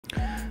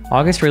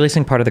August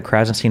releasing part of the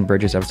Krasenstein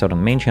Bridges episode on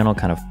the main channel,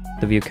 kind of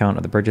the view count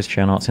of the Bridges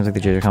channel. It seems like the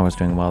JJCon was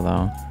doing well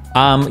though.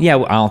 Yeah,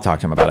 I'll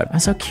talk to him about it. I'm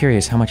so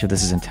curious how much of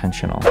this is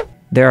intentional.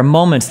 There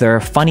are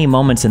funny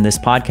moments in this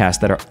podcast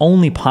that are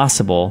only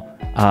possible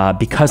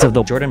because of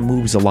Jordan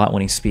moves a lot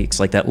when he speaks,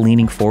 like that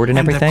leaning forward and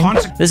everything.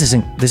 This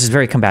is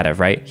very combative,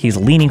 right? He's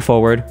leaning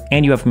forward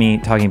and you have me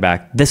talking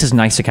back. This is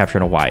nice to capture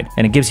in a wide.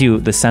 And it gives you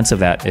the sense of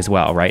that as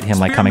well, right? Him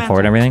like coming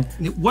forward and everything.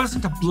 It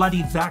wasn't a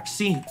bloody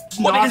vaccine.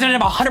 What, because it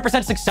didn't have a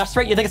 100% success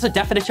rate? You think it's a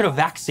definition of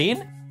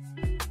vaccine?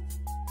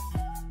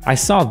 I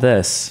saw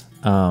this.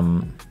 Do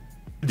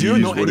you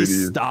know any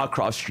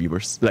StarCraft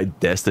streamers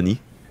like Destiny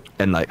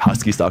and like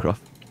Husky StarCraft?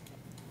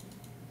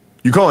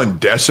 You calling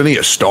Destiny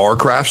a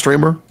StarCraft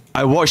streamer?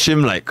 I watched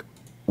him like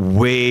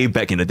way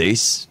back in the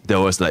days. There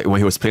was like when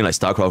he was playing like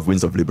StarCraft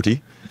Winds of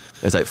Liberty.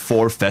 There's like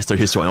 4 faster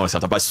history and all that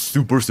stuff, but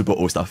super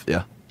old stuff.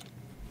 Yeah.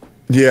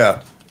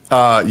 Yeah.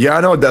 Yeah,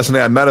 I know Destiny.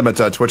 I met him at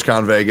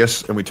TwitchCon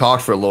Vegas and we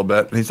talked for a little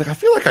bit. And he's like, I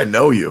feel like I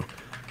know you.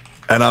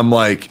 And I'm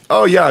like,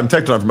 oh yeah, I'm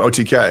Tecton from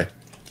OTK.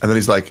 And then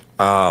he's like,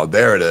 oh,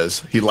 there it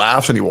is. He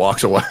laughs and he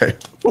walks away.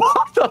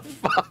 What the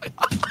fuck?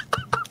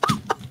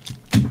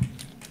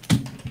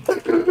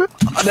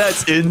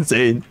 That's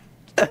insane.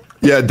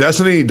 Yeah,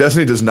 Destiny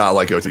does not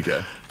like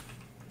OTK.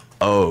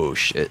 Oh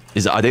shit.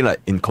 Are they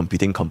like in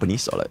competing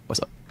companies or like what's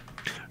up?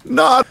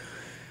 No.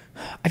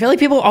 I feel like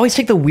people always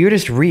take the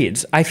weirdest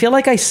reads. I feel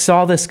like I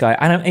saw this guy,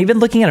 and I'm even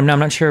looking at him now, I'm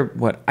not sure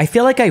what. I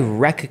feel like I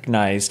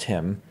recognized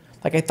him.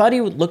 Like I thought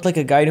he would look like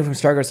a guy from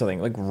StarCraft or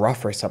something, like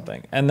rough or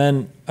something. And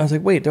then I was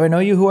like, wait, do I know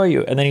you? Who are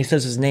you? And then he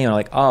says his name. I'm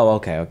like, oh,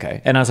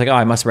 okay. And I was like, oh,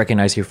 I must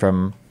recognize you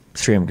from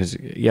stream because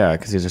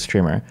he's a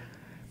streamer.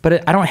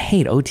 But I don't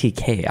hate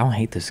OTK. I don't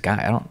hate this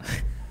guy. I don't.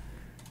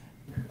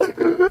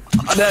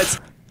 That's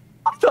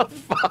what the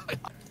fuck.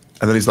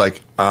 And then he's like,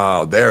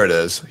 oh, there it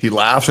is. He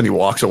laughs and he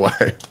walks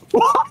away.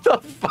 What the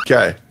fuck?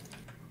 Okay. A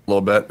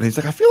little bit. And he's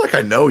like, I feel like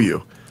I know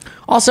you.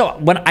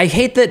 Also, I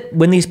hate that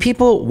when these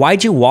people,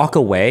 why'd you walk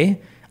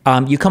away?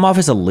 You come off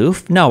as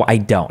aloof? No, I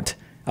don't.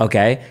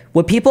 Okay?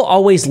 What people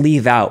always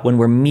leave out when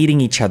we're meeting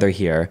each other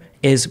here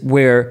is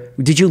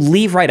did you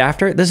leave right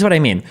after? This is what I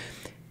mean.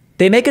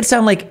 They make it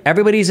sound like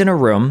everybody's in a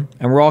room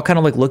and we're all kind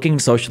of like looking,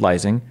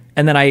 socializing.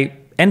 And then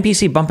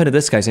NPC bump into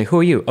this guy, say, who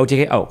are you?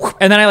 OTK, oh.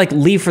 And then I like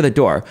leave for the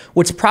door.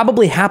 What's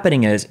probably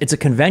happening is it's a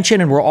convention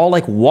and we're all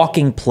like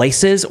walking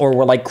places or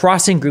we're like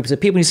crossing groups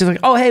of people. And he's like,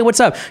 oh, hey, what's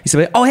up? He's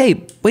like, oh,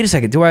 hey, wait a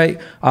second.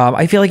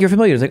 I feel like you're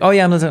familiar. He's like, oh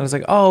yeah, I'm listening. I was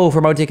like, oh,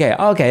 from OTK.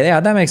 Okay, yeah,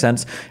 that makes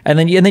sense. And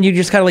then you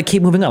just kind of like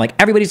keep moving on. Like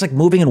everybody's like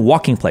moving and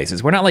walking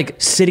places. We're not like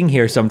sitting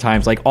here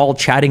sometimes like all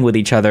chatting with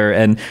each other.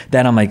 And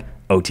then I'm like,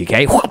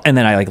 OTK, and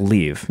then I like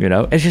leave, you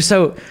know? It's just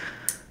so,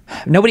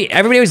 everybody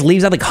always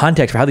leaves out the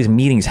context for how these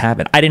meetings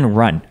happen. I didn't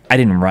run. I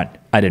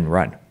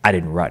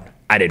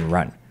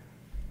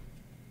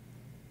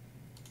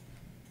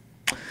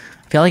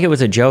feel like it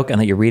was a joke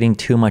and that you're reading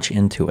too much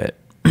into it.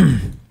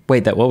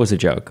 Wait, what was a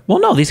joke? Well,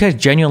 no, these guys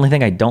genuinely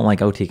think I don't like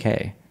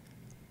OTK.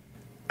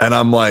 And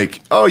I'm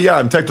like, oh yeah,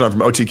 I'm Tecton from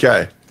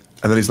OTK.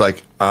 And then he's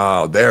like,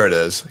 oh, there it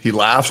is. He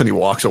laughs and he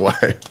walks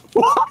away.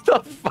 What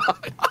the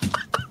fuck?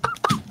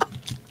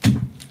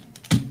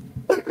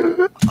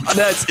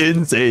 That's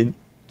insane.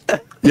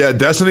 Yeah,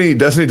 Destiny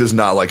does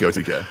not like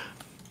OTK.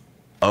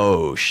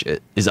 Oh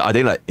shit. Are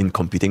they like in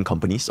competing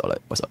companies or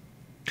like what's up?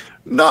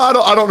 No,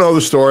 I don't know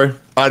the story.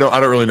 I don't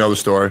really know the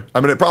story.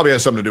 I mean, it probably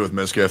has something to do with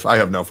Miskiff. I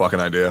have no fucking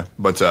idea.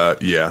 But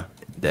yeah.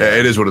 Damn.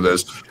 It is what it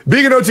is.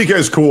 Being an OTK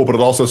is cool, but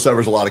it also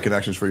severs a lot of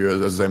connections for you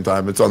at the same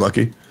time. It's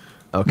unlucky.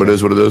 Okay. But it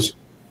is what it is.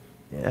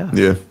 Yeah.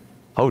 Yeah.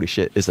 Holy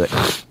shit. It's like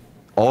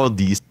all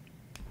these.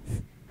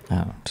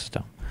 Oh, just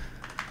don't.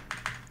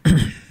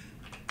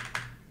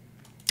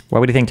 Why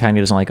would you think Tiny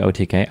doesn't like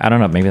OTK? I don't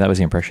know. Maybe that was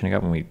the impression I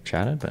got when we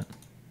chatted, but.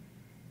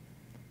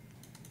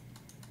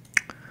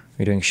 Are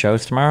you doing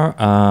shows tomorrow?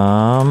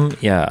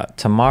 Yeah,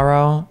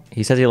 tomorrow.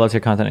 He says he loves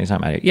your content and he's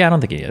not mad at you. Yeah, I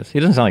don't think he is. He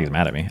doesn't sound like he's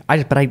mad at me.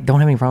 But I don't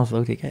have any problems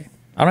with OTK.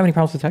 I don't have any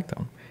problems with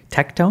Tectone.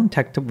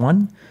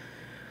 Tectone?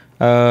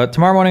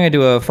 Tomorrow morning I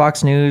do a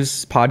Fox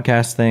News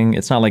podcast thing.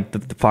 It's not like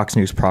the Fox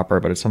News proper,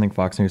 but it's something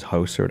Fox News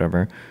hosts or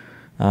whatever.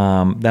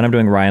 Then I'm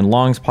doing Ryan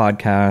Long's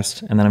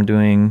podcast, and then I'm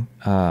doing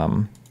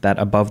that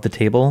Above the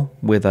Table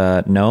with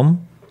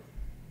Gnome.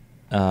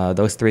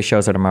 Those 3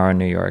 shows are tomorrow in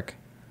New York.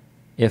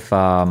 If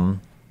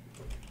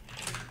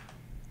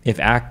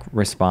Ack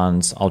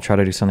responds, I'll try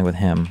to do something with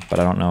him, but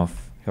I don't know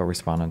if he'll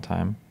respond on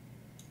time.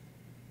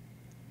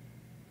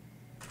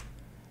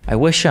 I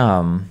wish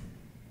I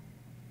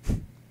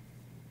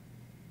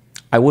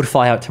would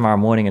fly out tomorrow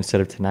morning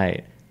instead of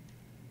tonight.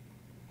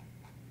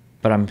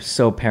 But I'm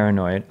so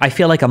paranoid. I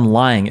feel like I'm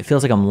lying. It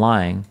feels like I'm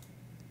lying.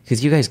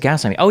 Because you guys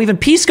gassed on me. Oh, even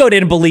Pisco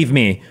didn't believe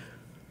me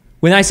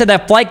when I said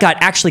that flight got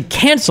actually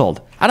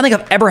canceled. I don't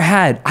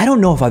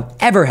know if I've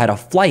ever had a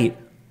flight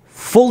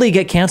fully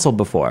get canceled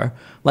before.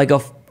 Like a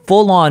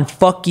full-on,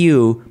 fuck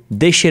you,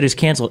 this shit is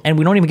canceled, and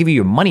we don't even give you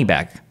your money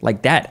back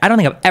like that. I don't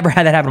think I've ever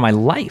had that happen in my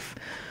life.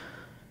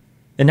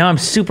 And now I'm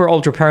super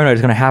ultra paranoid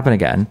it's going to happen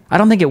again. I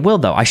don't think it will,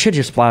 though. I should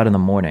just fly out in the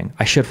morning.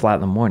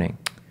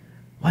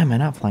 Why am I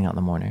not flying out in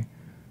the morning?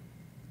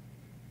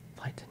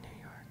 Flight to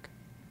New York.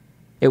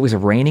 It was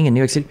raining in New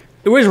York City.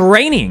 It was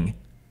raining.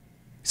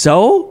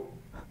 So?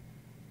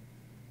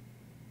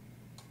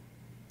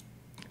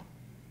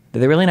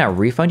 Did they really not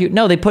refund you?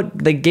 No,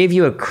 they gave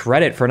you a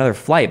credit for another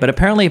flight, but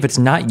apparently if it's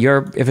not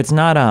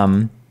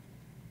the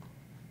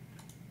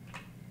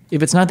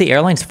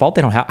airline's fault,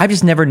 they don't have. I've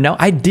just never known.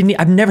 I've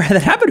never had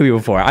that happen to me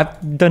before.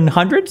 I've done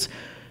hundreds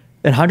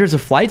and hundreds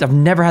of flights. I've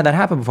never had that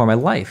happen before in my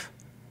life.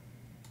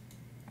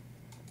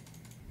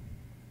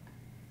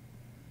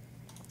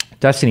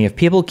 Destiny, if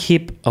people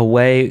keep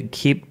away,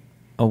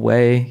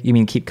 you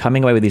mean keep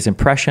coming away with these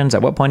impressions?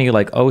 At what point are you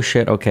like, oh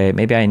shit, okay,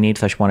 maybe I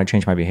need / want to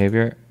change my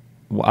behavior?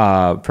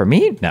 For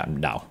me,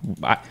 no.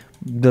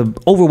 The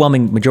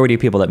overwhelming majority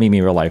of people that meet me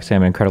in real life say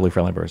I'm an incredibly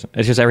friendly person.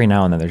 It's just every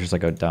now and then there's just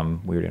like a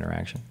dumb, weird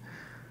interaction.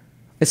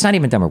 It's not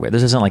even dumb or weird.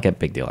 This isn't like a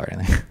big deal or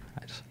anything.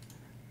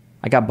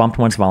 I got bumped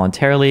once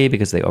voluntarily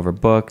because they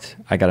overbooked.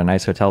 I got a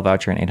nice hotel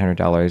voucher and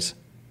 $800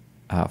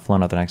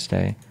 flown out the next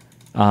day.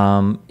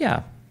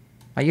 Yeah,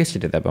 I used to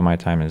do that, but my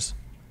time is...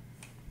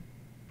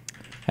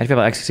 How do you feel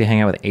about ecstasy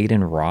hanging out with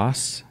Aiden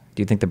Ross?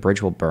 Do you think the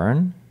bridge will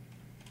burn?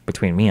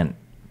 Between me and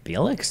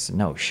Felix?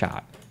 No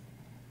shot.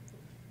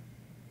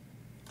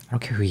 I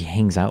don't care who he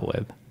hangs out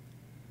with.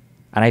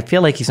 And I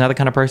feel like he's not the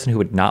kind of person who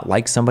would not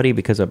like somebody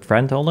because a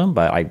friend told him,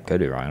 but I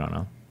could be wrong, I don't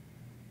know.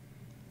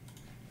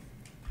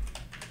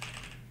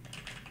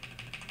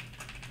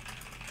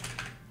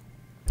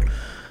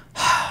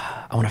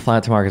 I want to fly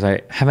out tomorrow because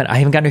I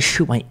haven't gotten to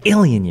shoot my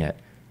alien yet.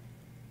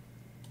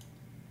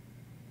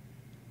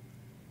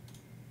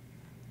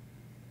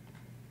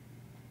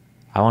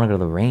 I want to go to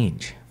the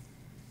range.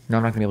 No,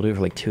 I'm not going to be able to do it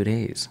for like 2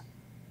 days.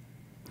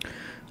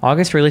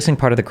 August releasing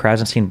part of the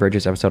Krasenstein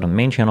Bridges episode on the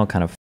main channel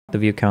kind of the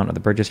view count of the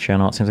Bridges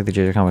channel. It seems like the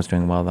JJ account was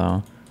doing well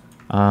though.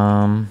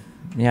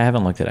 Yeah, I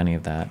haven't looked at any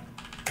of that.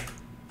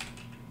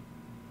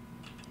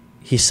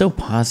 He's so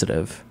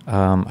positive.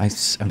 I'm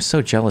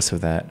so jealous of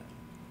that.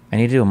 I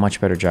need to do a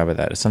much better job of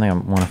that. It's something I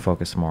want to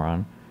focus more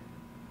on.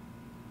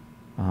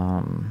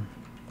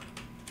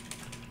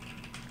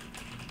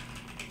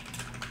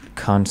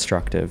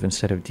 Constructive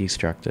instead of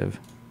destructive.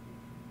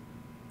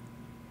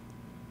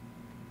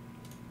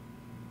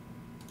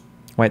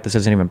 Wait, this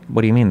isn't even...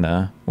 What do you mean,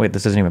 Wait,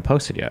 this isn't even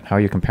posted yet. How are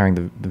you comparing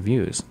the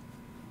views?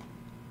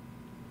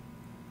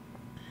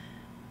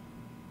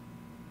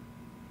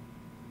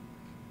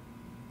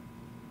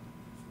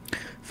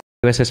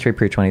 U.S. history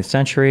pre-20th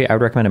century. I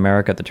would recommend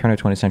America at the turn of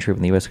the 20th century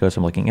when the U.S. goes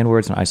from looking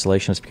inwards and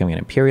isolationist becoming an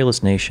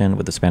imperialist nation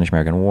with the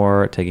Spanish-American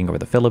War taking over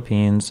the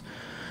Philippines.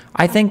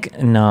 I think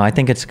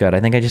it's good. I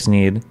think I just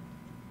need...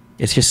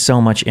 It's just so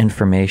much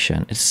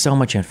information. It's so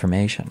much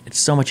information. It's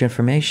so much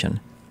information.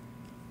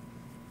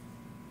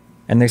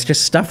 And there's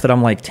just stuff that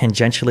I'm like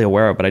tangentially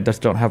aware of, but I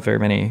just don't have very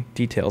many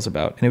details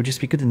about. And it would just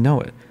be good to know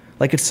it.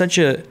 Like it's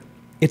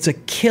a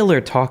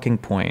killer talking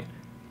point.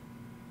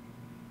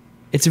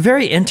 It's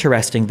very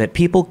interesting that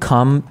people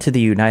come to the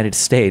United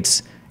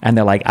States and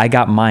they're like, I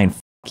got mine,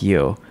 fuck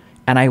you.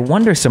 And I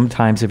wonder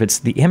sometimes if it's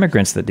the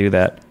immigrants that do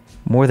that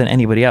more than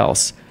anybody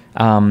else.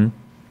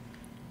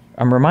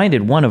 I'm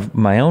reminded one of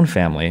my own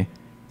family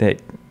that,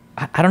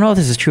 I don't know if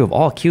this is true of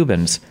all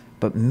Cubans,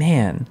 but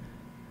man,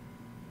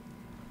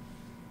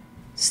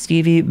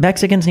 Stevie,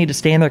 Mexicans need to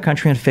stay in their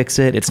country and fix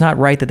it. It's not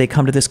right that they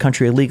come to this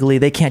country illegally.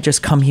 They can't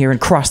just come here and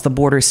cross the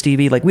border,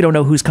 Stevie. Like, we don't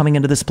know who's coming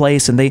into this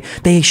place, and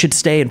they should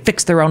stay and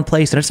fix their own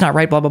place, and it's not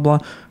right, blah, blah, blah.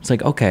 It's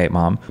like, okay,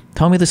 Mom,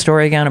 tell me the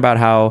story again about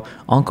how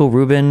Uncle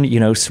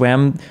Reuben,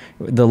 swam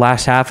the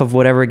last half of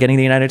whatever, getting to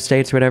the United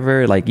States or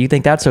whatever. Like, you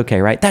think that's okay,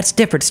 right? That's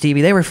different,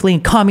 Stevie. They were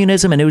fleeing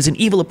communism, and it was an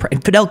evil...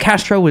 And Fidel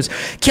Castro was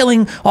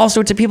killing all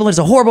sorts of people. It's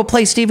a horrible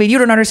place, Stevie. You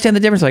don't understand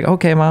the difference. Like,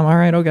 okay, Mom, all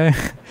right, okay.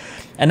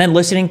 And then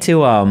listening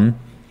to...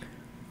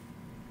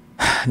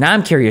 Now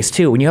I'm curious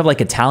too, when you have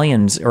like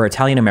Italians or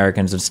Italian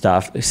Americans and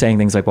stuff saying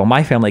things like, well,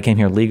 my family came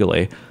here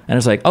legally. And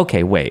it's like,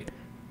 okay, wait.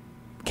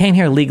 Came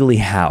here legally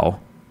how?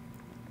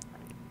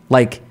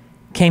 Like,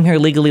 came here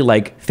legally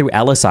like through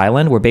Ellis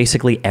Island, where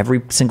basically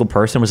every single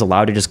person was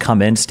allowed to just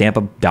come in, stamp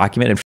a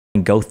document,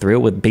 and go through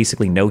it with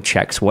basically no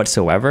checks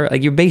whatsoever.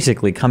 Like, you're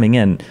basically coming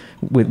in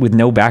with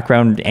no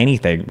background,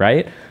 anything,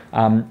 right?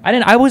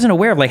 I wasn't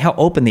aware of like how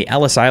open the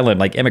Ellis Island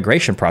like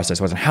immigration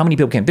process was and how many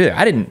people came through there.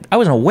 I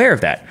wasn't aware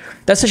of that.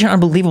 That's such an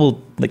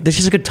unbelievable, like, this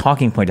is a good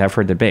talking point to have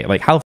for a debate.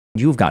 Like, how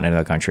you've gotten into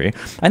the country.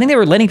 I think they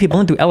were letting people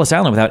in through Ellis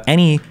Island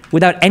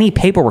without any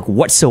paperwork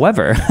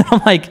whatsoever.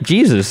 I'm like,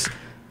 Jesus.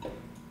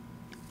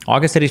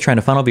 August said he's trying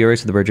to funnel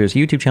viewers to the Bridges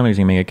YouTube channel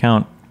using a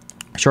account.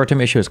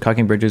 Short-term issue is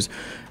cucking Bridges.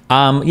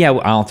 Yeah,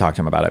 I'll talk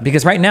to him about it,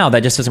 because right now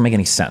that just doesn't make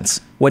any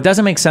sense. What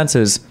doesn't make sense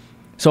is,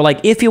 so like,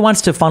 if he wants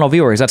to funnel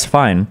viewers, that's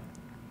fine.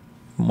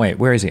 Wait,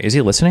 where is he? Is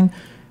he listening?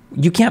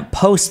 You can't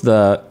post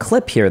the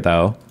clip here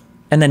though,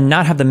 and then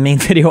not have the main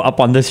video up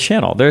on this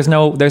channel. There's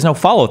no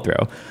follow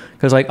through,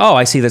 because like, oh,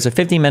 I see. There's a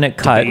 50-minute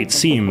cut. It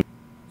seems.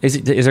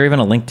 Is there even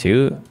a link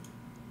to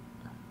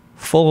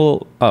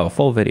full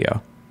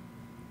video?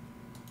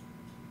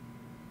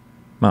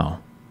 Oh,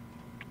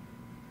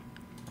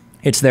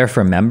 it's there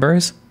for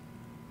members.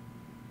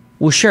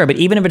 Well, sure, but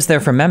even if it's there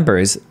for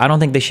members, I don't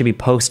think they should be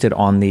posted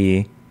on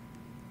the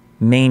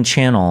main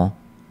channel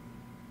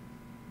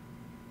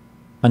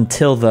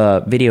until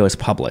the video is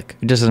public.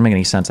 It just doesn't make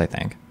any sense, I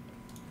think.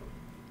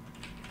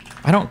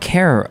 I don't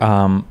care.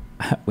 I'm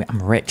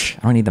rich.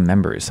 I don't need the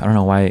members. I don't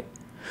know why.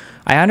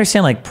 I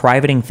understand like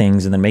privating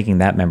things and then making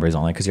that members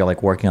only because you're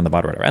like working on the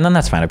bot or whatever. And then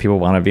that's fine. If people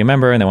want to be a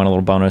member and they want a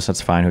little bonus,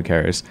 that's fine. Who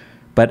cares?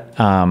 But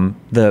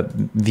the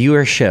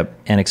viewership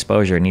and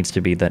exposure needs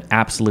to be the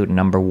absolute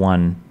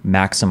 #1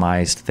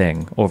 maximized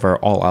thing over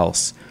all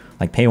else.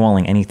 Like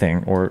paywalling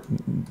anything or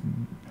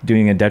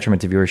doing a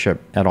detriment to viewership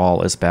at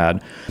all is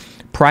bad.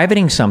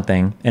 Privating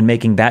something and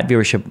making that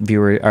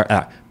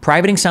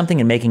privating something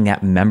and making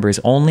that members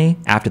only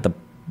after the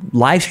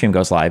live stream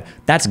goes live,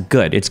 that's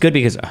good. It's good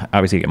because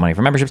obviously you get money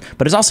for memberships,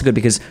 but it's also good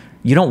because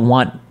you don't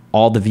want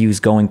all the views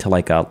going to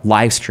like a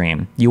live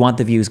stream. You want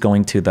the views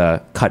going to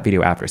the cut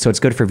video after. So it's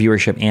good for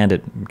viewership and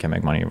it can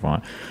make money if you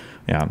want.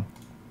 Yeah.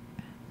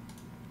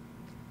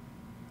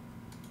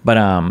 But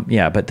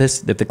yeah, but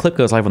this, if the clip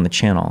goes live on the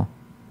channel,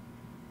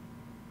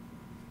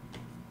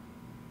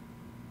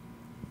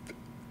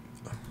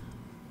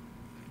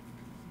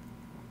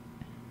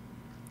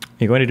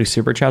 you going to do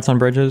super chats on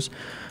bridges?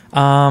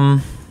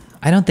 I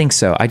don't think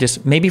so. I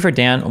just, maybe for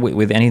Dan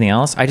with anything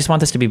else, I just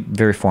want this to be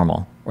very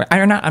formal.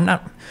 I'm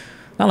not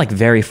like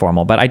very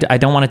formal, but I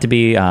don't want it to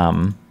be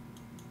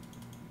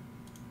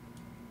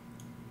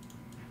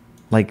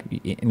like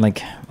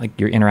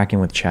you're interacting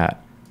with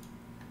chat.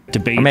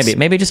 Debates. Or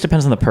maybe it just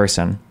depends on the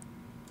person.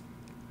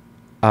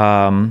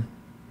 I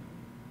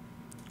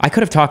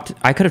could have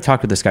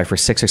talked with this guy for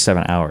 6 or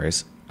 7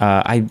 hours.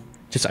 I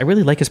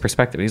really like his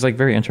perspective. He's like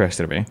very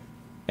interested in me.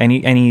 And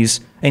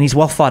he's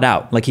well thought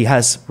out. Like he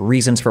has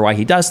reasons for why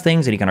he does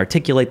things, and he can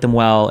articulate them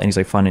well. And he's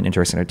like fun and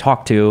interesting to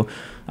talk to.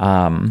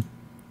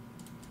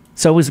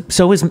 So was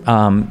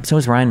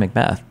Ryan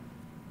Macbeth,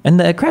 and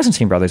the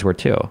Krasenstein brothers were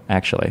too.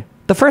 Actually,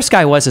 the first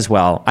guy was as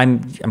well. I'm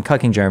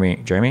cucking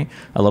Jeremy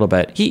a little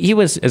bit. He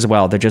was as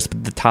well. They're just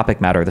the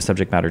subject matter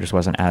just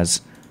wasn't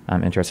as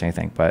interesting, I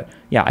think. But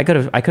yeah, I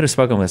could have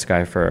spoken with this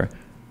guy for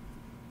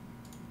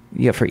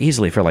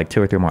easily for like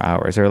 2 or 3 more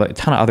hours. There are like a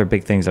ton of other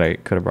big things that I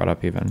could have brought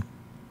up even.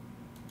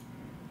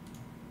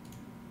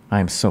 I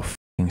am so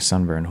fucking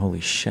sunburned.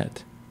 Holy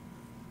shit.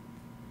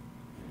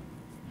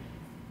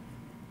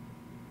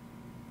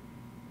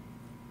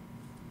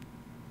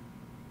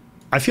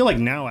 I feel like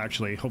now,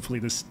 actually, hopefully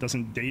this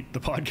doesn't date the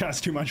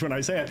podcast too much when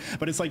I say it,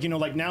 but it's like,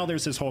 like now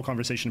there's this whole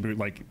conversation about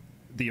like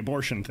the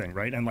abortion thing,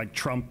 right? And like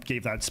Trump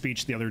gave that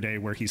speech the other day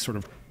where he sort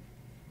of...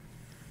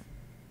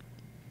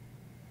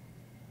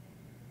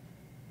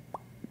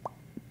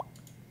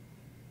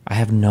 I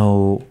have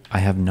no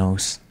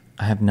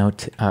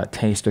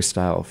taste or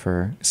style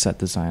for set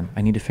design.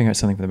 I need to figure out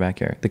something for the back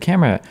here. The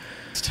camera,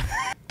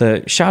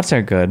 the shots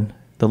are good.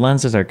 The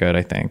lenses are good,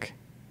 I think.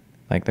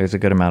 Like there's a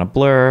good amount of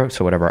blur,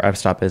 so whatever our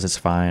f-stop is, it's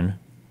fine.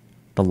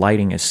 The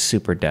lighting is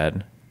super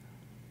dead.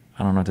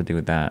 I don't know what to do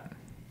with that.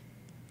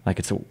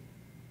 Like or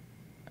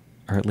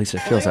at least it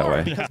feels that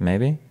way. Yeah.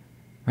 Maybe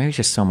it's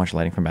just so much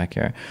lighting from back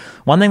here.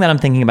 One thing that I'm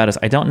thinking about is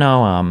I don't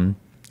know,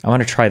 I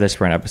want to try this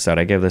for an episode.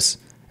 I gave this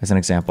as an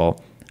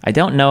example. I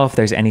don't know if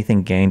there's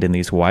anything gained in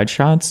these wide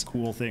shots.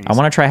 Cool things. I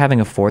want to try having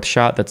a 4th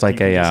shot that's like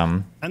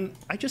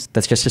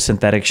that's just a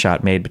synthetic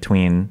shot made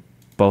between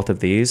both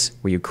of these,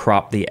 where you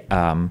crop the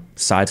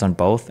sides on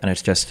both, and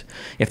it's just,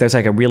 if there's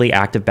like a really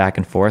active back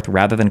and forth,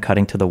 rather than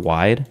cutting to the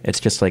wide, it's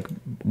just like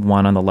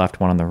one on the left,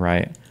 one on the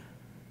right.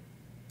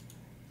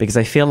 Because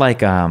I feel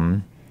like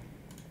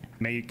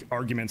make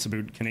arguments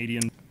about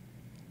Canadian.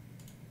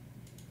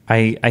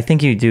 I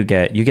think you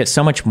get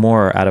so much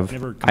more out of.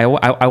 I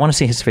want to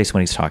see his face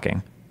when he's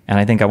talking. And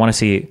I think I want to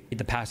see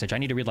the passage. I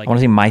need to read like. I want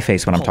to see my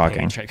face when I'm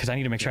talking, because I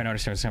need to make sure I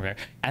understand what's there.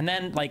 And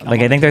then like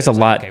I think there's a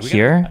lot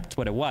here. That's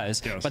what it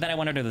was. Yes. But then I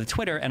went under the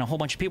Twitter, and a whole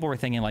bunch of people were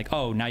thinking like,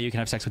 oh, now you can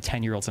have sex with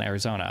 10-year-olds in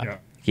Arizona. Yeah.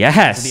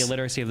 Yes. The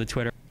illiteracy of the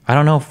Twitter. I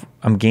don't know if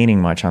I'm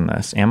gaining much on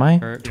this. Am I?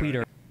 Or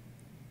Twitter.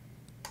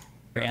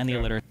 And the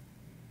illiteracy.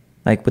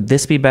 Like, would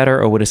this be better,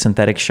 or would a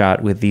synthetic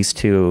shot with these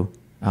two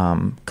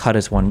cut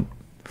as one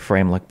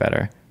frame look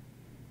better?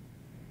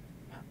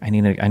 I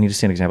need to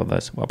see an example of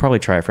this. Well, I'll probably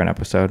try it for an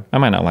episode. I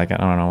might not like it.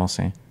 I don't know. We'll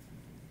see.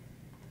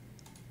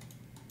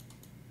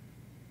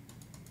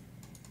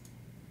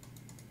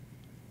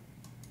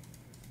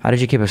 How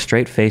did you keep a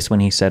straight face when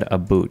he said a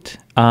boot?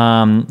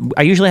 I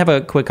usually have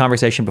a quick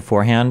conversation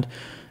beforehand.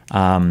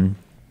 I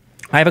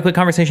have a quick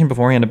conversation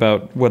beforehand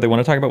about what they want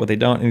to talk about, what they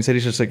don't. And he said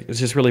it's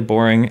just really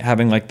boring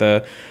having like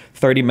the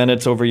 30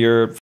 minutes over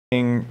your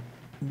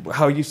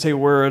how you say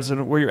words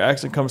and where your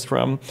accent comes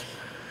from.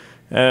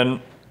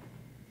 And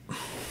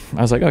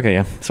I was like, okay,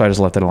 yeah. So I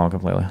just left it alone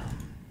completely.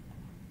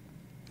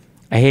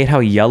 I hate how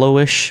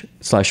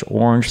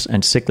yellowish/orange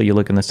and sickly you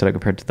look in this setup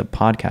compared to the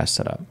podcast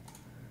setup.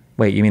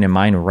 Wait, you mean in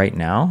mine right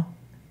now?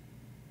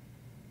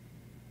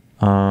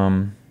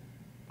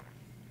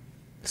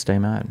 Stay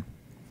mad.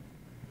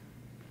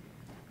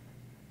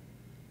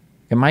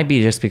 It might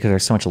be just because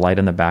there's so much light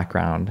in the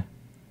background.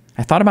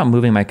 I thought about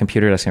moving my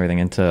computer desk and everything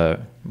into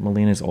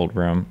Melina's old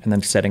room and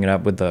then setting it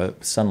up with the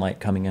sunlight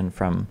coming in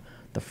from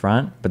the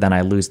front, but then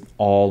I lose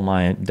all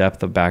my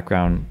depth of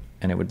background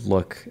and it would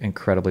look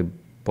incredibly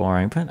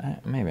boring.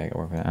 But maybe I could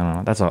work with it. I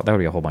don't know. That would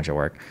be a whole bunch of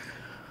work.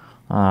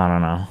 I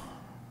don't know.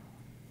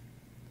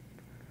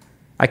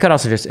 I could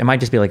also it might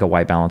just be like a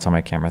white balance on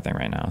my camera thing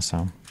right now,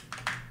 so.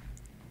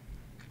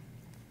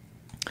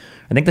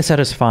 I think the set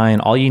is fine.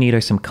 All you need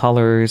are some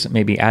colors.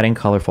 Maybe adding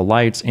colorful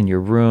lights in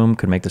your room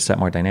could make the set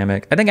more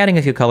dynamic. I think adding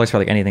a few colors for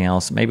like anything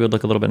else maybe would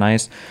look a little bit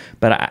nice.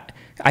 But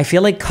I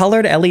feel like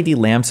colored LED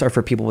lamps are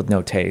for people with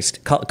no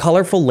taste.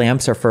 Colorful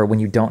lamps are for when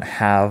you don't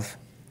have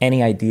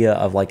any idea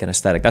of like an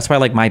aesthetic. That's why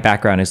like my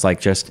background is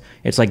like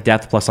it's like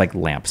depth plus like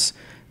lamps.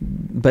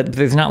 But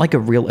there's not like a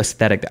real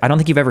aesthetic. I don't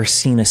think you've ever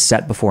seen a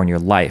set before in your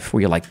life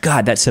where you're like,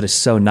 God, that set is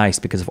so nice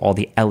because of all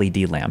the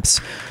LED lamps.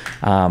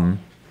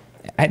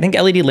 I think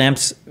LED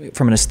lamps,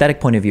 from an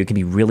aesthetic point of view, can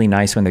be really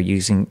nice when they're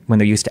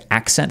used to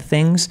accent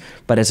things.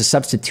 But as a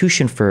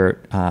substitution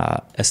for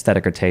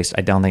aesthetic or taste,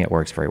 I don't think it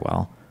works very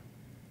well.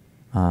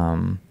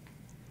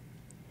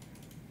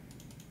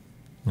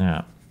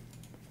 Yeah,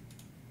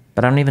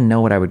 but I don't even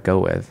know what I would go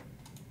with.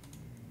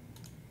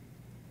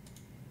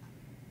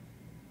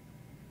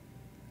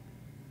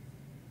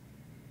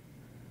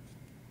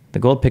 The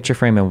gold picture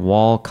frame and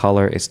wall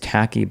color is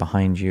tacky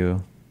behind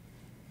you.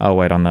 Oh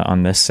wait,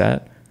 on this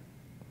set.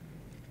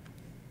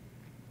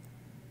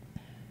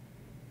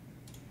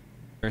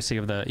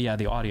 Of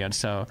the audience.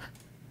 So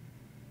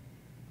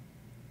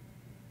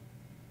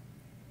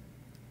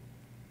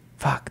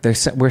fuck,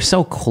 we're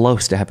so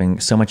close to having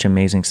so much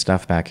amazing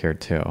stuff back here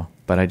too,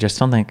 but I just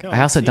don't think.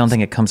 I also don't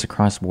think it comes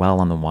across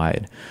well on the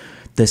wide.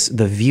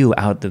 The view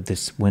out of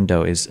this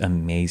window is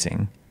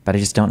amazing, but I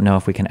just don't know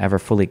if we can ever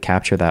fully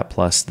capture that.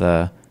 Plus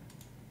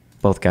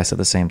both guests at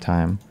the same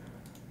time,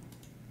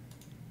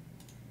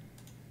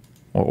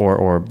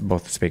 or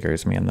both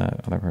speakers, me and the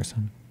other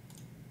person.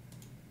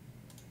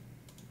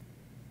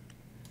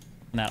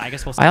 I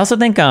guess I also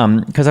think,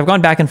 because I've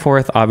gone back and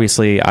forth,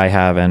 obviously I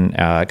have, and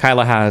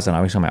Kyla has, and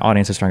obviously my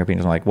audience has strong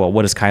opinions. I'm like, well,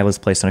 what is Kyla's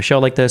place on a show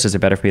like this? Is it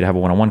better for you to have a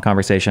one-on-one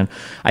conversation?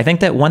 I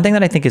think that one thing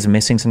that I think is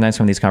missing sometimes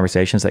from these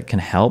conversations that can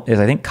help is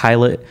I think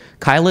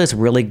Kyla is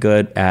really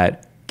good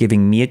at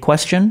giving me a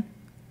question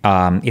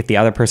if the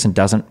other person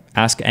doesn't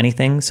ask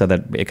anything, so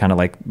that it kind of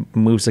like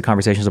moves the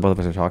conversation so both of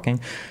us are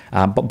talking,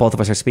 but both of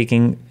us are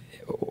speaking.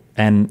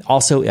 And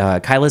also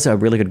Kyla's a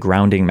really good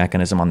grounding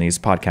mechanism on these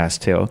podcasts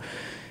too.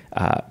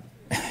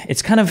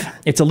 It's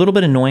a little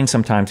bit annoying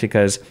sometimes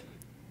because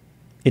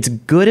it's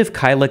good if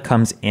Kyla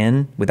comes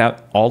in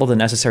without all of the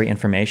necessary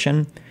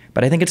information,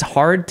 but I think it's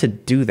hard to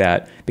do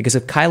that because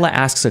if Kyla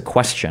asks a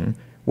question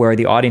where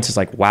the audience is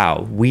like,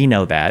 wow, we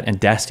know that,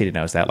 and Destiny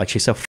knows that, like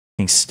she's so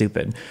fucking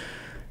stupid.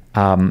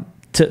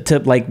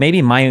 To like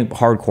maybe my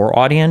hardcore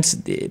audience,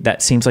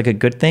 that seems like a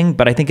good thing,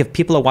 but I think if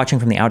people are watching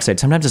from the outside,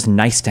 sometimes it's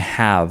nice to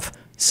have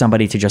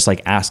somebody to just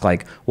like ask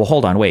like, well,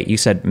 hold on, wait, you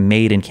said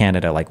made in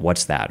Canada, like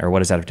what's that, or what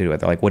does that have to do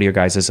with it? Like, what are your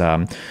guys'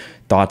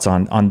 thoughts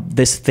on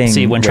this thing?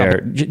 See, when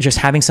just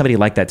having somebody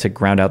like that to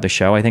ground out the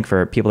show, I think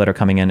for people that are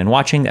coming in and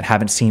watching that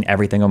haven't seen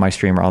everything on my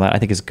stream or all that, I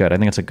think is good. I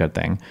think it's a good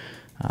thing.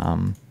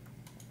 The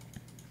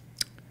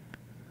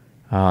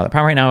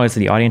problem right now is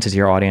the audience is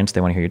your audience.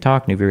 They want to hear you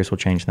talk. New viewers will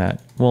change that.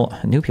 Well,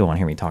 new people want to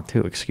hear me talk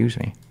too. Excuse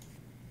me.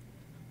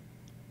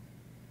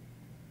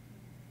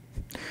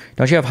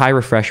 Don't you have high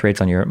refresh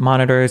rates on your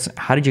monitors?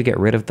 How did you get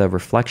rid of the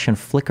reflection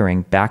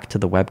flickering back to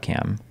the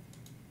webcam?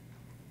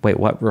 Wait,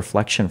 what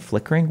reflection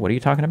flickering? What are you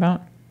talking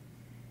about?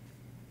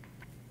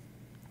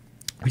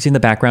 Have you seen the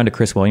background to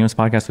Chris Williams'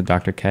 podcast with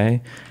Dr.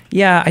 K?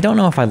 Yeah, I don't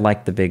know if I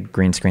like the big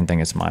green screen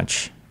thing as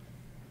much.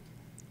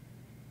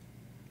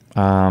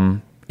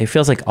 It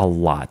feels like a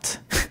lot.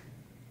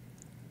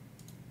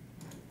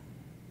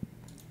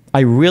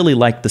 I really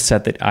liked the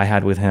set that I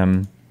had with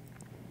him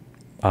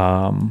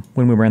when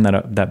we were in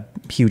that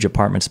huge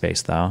apartment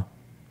space, though.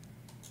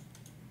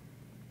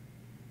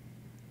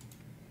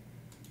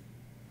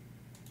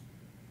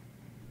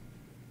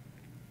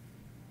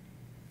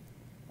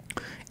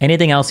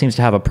 Anything else seems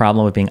to have a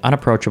problem with being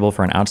unapproachable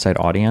for an outside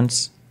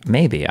audience?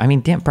 Maybe. I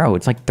mean, damn, bro,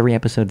 it's like 3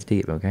 episodes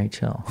deep, okay?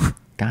 Chill.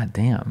 God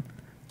damn.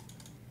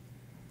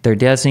 There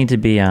does need to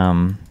be,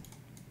 yeah,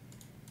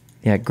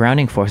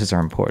 grounding forces are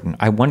important.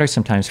 I wonder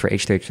sometimes for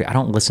H3H3, I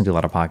don't listen to a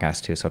lot of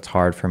podcasts too, so it's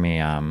hard for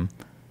me,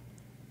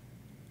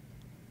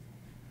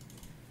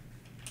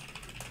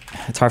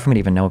 it's hard for me to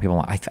even know what people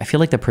want. I feel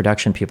like the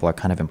production people are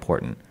kind of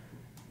important.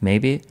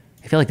 Maybe.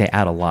 I feel like they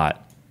add a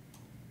lot.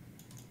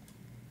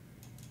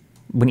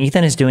 When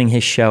Ethan is doing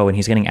his show and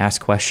he's getting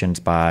asked questions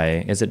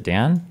by, is it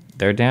Dan?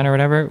 Their Dan or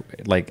whatever?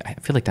 Like, I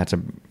feel like that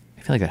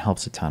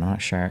helps a ton. I'm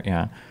not sure.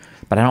 Yeah.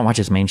 But I don't watch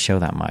his main show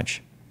that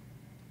much.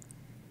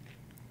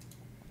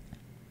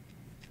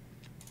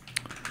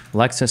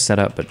 Alexa set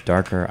up, but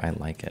darker. I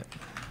like it.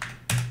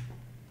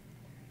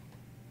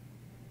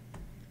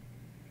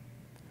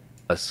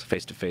 Us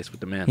face to face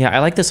with the man. Yeah, I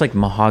like this like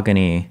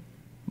mahogany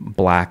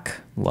black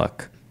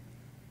look.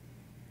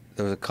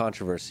 There was a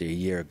controversy a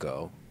year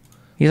ago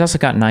He's also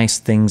got nice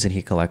things that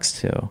he collects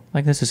too.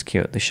 Like this is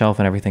cute. The shelf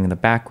and everything in the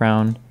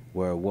background.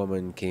 Where a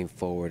woman came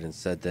forward and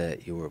said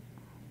that you were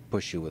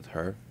pushy with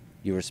her.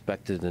 You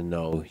respected the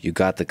no. You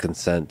got the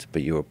consent,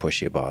 but you were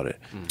pushy about it.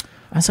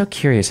 I'm so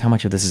curious how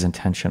much of this is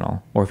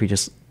intentional, or if he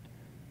just.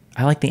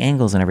 I like the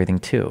angles and everything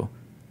too.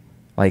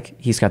 Like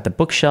he's got the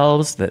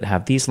bookshelves that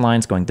have these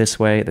lines going this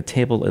way. The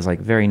table is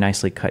like very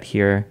nicely cut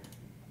here,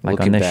 like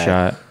Looking on this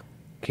back, shot.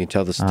 Can you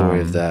tell the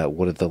story of that?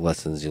 What are the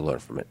lessons you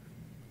learned from it?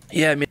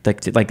 Yeah, I mean,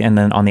 Like, and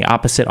then on the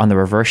opposite, on the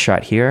reverse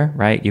shot here,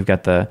 right? You've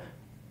got the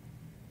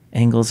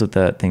angles of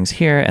the things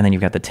here, and then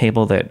you've got the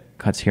table that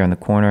cuts here in the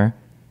corner.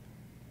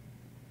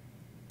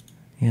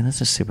 Yeah,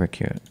 this is super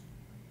cute.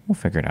 We'll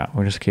figure it out.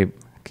 We'll just keep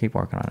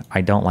working on it.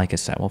 I don't like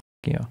his set. Well,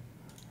 f you.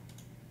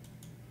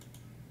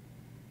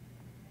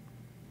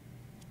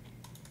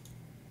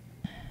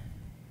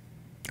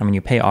 I mean,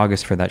 you pay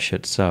August for that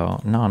shit, so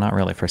no, not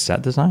really. For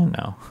set design,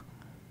 no.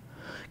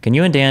 Can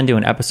you and Dan do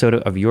an episode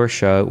of your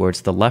show where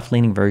it's the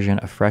left-leaning version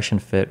of Fresh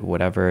and Fit,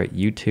 whatever,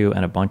 you two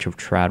and a bunch of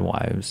trad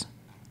wives?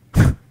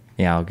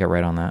 Yeah, I'll get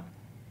right on that.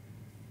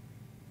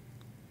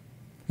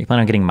 You plan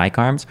on getting mic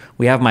arms?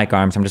 We have mic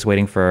arms. I'm just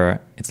waiting for...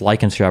 It's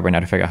lichen's job right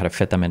now to figure out how to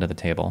fit them into the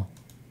table.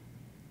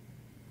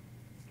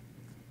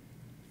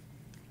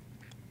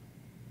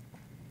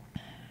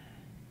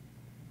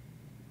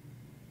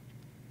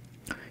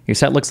 Your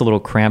set looks a little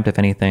cramped, if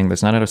anything.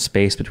 There's not enough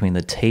space between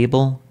the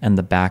table and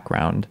the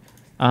background.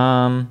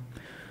 I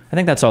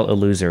think that's all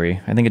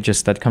illusory. I think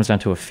that comes down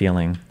to a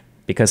feeling.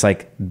 Because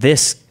like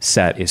this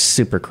set is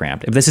super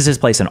cramped. If this is his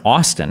place in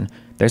Austin,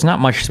 there's not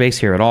much space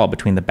here at all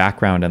between the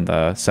background and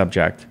the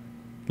subject.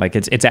 Like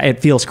it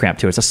feels cramped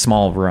too. It's a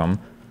small room.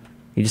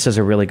 He just does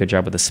a really good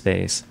job with the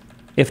space.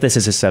 If this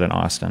is his set in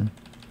Austin.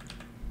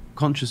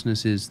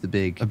 Consciousness is the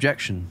big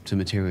objection to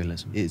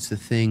materialism. It's the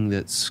thing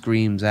that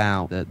screams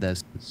out that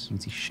there's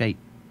shape.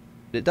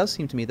 it does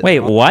seem to me that Wait,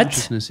 what?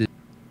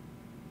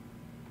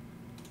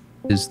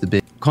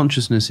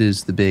 Consciousness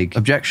is the big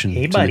objection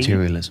to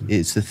materialism.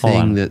 It's the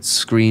thing that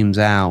screams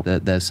out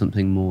that there's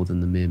something more than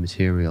the mere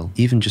material.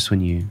 Even just when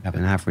you have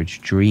an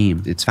average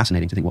dream, it's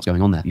fascinating to think what's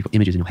going on there. You've got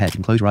images in your head. You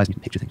can close your eyes and you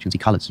can picture things. You can see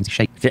colors, you can see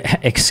shape.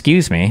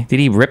 Excuse me. Did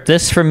he rip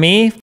this from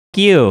me? F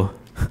you.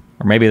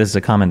 Or maybe this is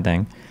a common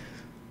thing.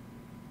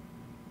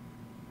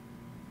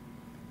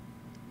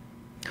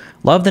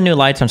 Love the new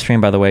lights on stream,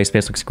 by the way.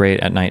 Space looks great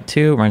at night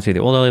too. Reminds me of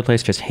the old LA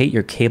place. Just hate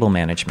your cable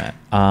management.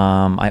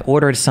 I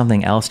ordered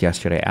something else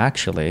yesterday,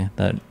 actually,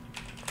 that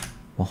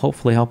will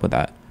hopefully help with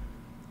that.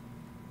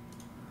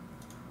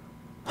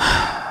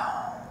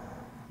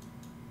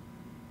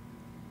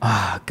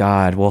 Ah,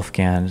 God,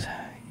 Wolfgang.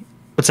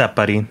 What's up,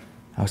 buddy?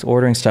 I was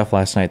ordering stuff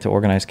last night to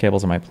organize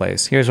cables in my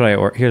place. Here's what I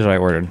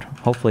ordered.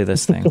 Hopefully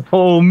this thing.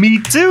 Oh, me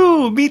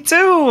too. Me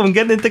too. I'm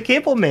getting into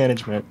cable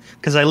management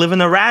because I live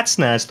in a rat's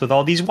nest with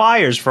all these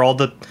wires for all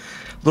the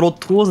little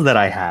tools that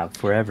I have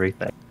for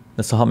everything.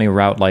 This will help me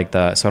route like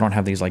so I don't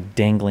have these like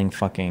dangling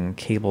fucking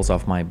cables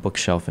off my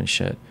bookshelf and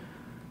shit.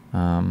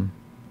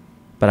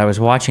 But I was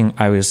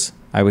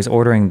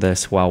ordering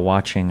this while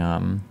watching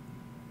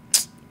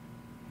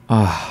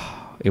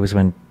it was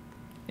when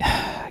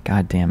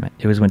God damn it.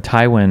 It was when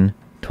Tywin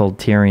told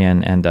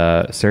Tyrion and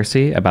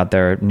Cersei about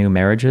their new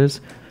marriages.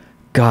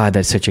 God,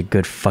 that's such a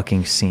good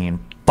fucking scene.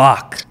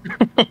 Fuck.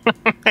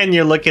 And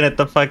you're looking at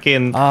the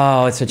fucking...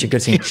 Oh, it's such a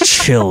good scene.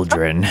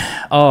 Children.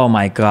 Oh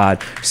my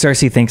God.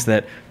 Cersei thinks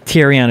that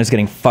Tyrion is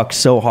getting fucked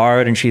so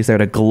hard and she's there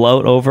to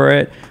gloat over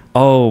it.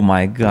 Oh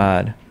my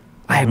God.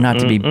 I am not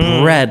to be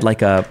bred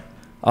like a...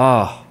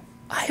 Oh,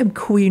 I am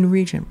Queen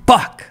Regent.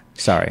 Fuck.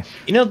 Sorry.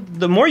 You know,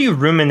 the more you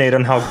ruminate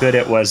on how good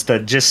it was, the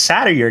just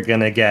sadder you're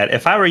gonna get.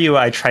 If I were you,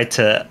 I'd try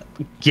to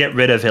get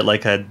rid of it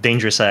like a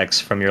dangerous ex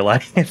from your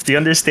life. Do you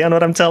understand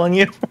what I'm telling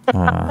you?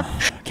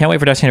 Can't wait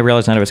for Destiny to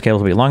realize none of its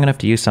cables will be long enough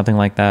to use something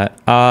like that.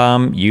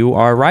 You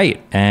are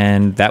right.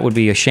 And that would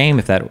be a shame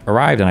if that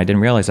arrived and I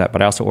didn't realize that.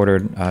 But I also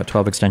ordered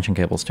 12 extension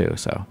cables too.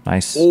 So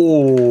nice.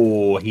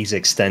 Oh, he's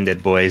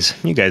extended, boys.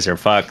 You guys are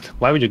fucked.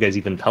 Why would you guys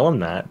even tell him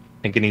that?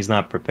 Thinking he's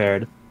not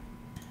prepared.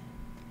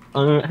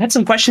 I had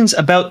some questions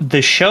about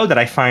the show that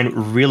I find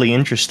really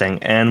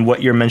interesting and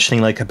what you're mentioning,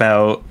 like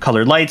about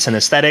colored lights and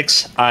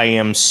aesthetics. I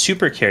am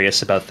super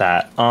curious about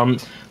that.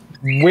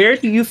 Where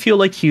do you feel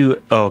like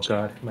you... Oh,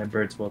 God, my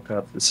birds woke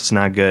up. This is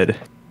not good.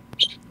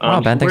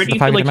 Ben, thanks for the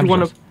 5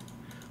 dimensions.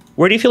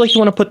 Where do you feel like you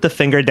want to put the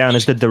finger down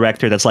as the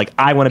director that's like,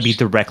 I want to be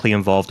directly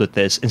involved with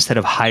this instead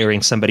of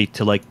hiring somebody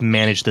to like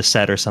manage the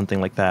set or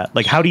something like that?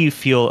 Like, how do you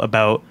feel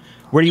about...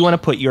 Where do you want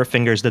to put your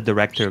finger as the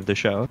director of the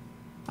show?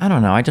 I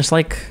don't know.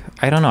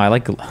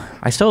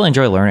 I still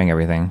enjoy learning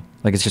everything.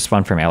 Like, it's just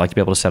fun for me. I like to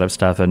be able to set up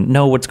stuff and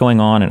know what's going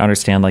on and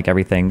understand like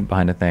everything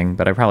behind a thing.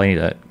 But I probably need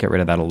to get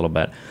rid of that a little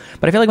bit.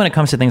 But I feel like when it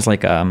comes to things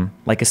like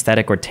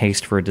aesthetic or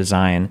taste for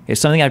design, it's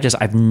something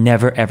I've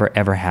never,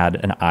 ever had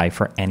an eye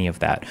for any of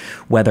that.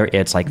 Whether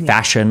it's like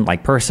fashion,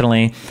 like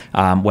personally,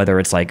 whether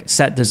it's like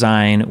set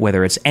design,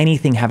 whether it's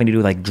anything having to do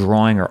with like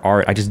drawing or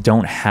art, I just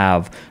don't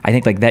have. I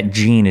think like that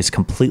gene is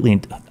completely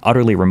and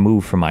utterly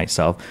removed from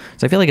myself.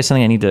 So I feel like it's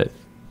something I need to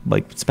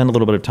like spend a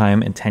little bit of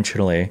time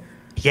intentionally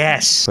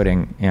Yes.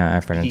 Putting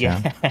effort into.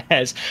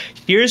 Yes.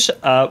 Here's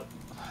fuck.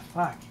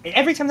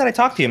 Every time that I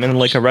talk to you, I'm in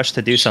like a rush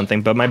to do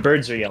something, but my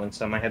birds are yelling,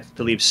 so I might have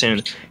to leave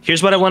soon.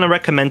 Here's what I want to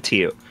recommend to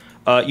you.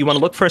 You want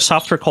to look for a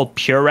software called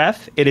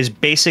PureRef. It is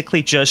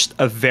basically just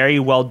a very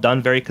well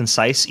done, very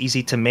concise,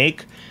 easy to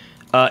make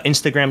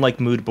Instagram like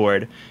mood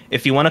board.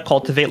 If you want to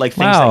cultivate like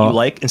things that you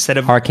like, instead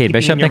of Arcade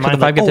Bishop, in your thanks for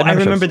the mind, 5 like, gifted I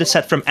remember memberships. the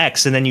set from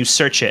X, and then you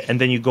search it, and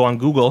then you go on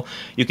Google,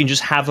 you can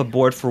just have a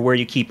board for where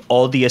you keep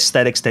all the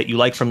aesthetics that you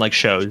like from like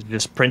shows.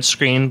 Just print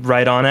screen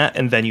right on it,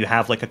 and then you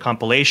have like a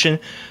compilation.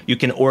 You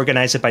can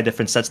organize it by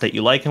different sets that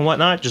you like and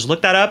whatnot. Just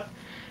look that up,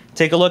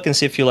 take a look, and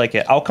see if you like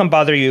it. I'll come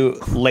bother you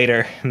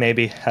later,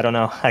 maybe. I don't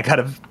know. I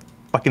gotta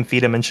fucking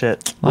feed him and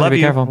shit. Love be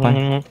you. careful.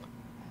 Bye.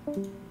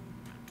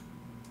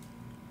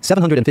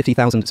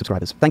 750,000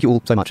 subscribers. Thank you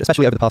all so much.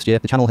 Especially over the past year,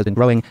 the channel has been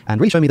growing and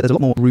really showing me that there's a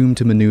lot more room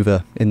to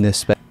maneuver in this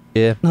space.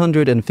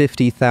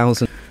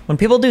 150,000 When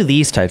people do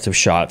these types of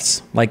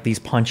shots, like these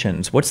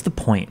punch-ins, what's the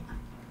point?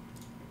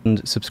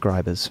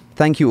 subscribers.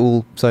 Thank you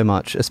all so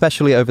much.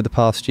 Especially over the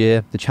past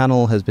year, the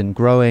channel has been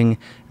growing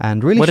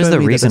and really What is showing the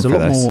me that reason there's a for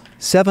lot this? more.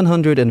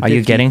 750,000 Are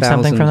you getting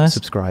something from this?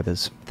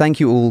 subscribers. Thank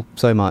you all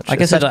so much. I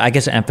guess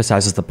it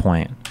emphasizes the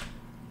point.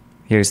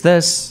 Here's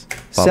this.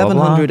 Blah, blah,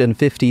 blah.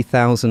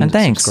 750,000 And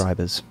thanks.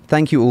 subscribers.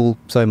 Thank you all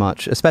so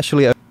much.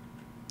 Especially.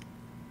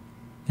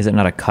 Is it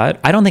not a cut?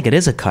 I don't think it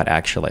is a cut,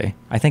 actually.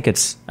 I think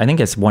it's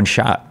one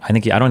shot. I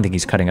don't think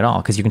he's cutting at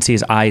all, because you can see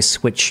his eyes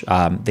switch.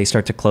 They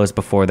start to close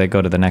before they go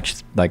to the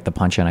next, like the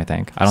punch in. I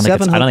think. I don't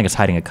think it's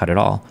hiding a cut at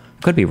all.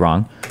 Could be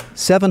wrong.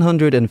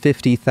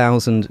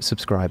 750,000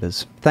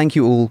 subscribers. Thank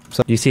you all.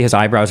 So you see his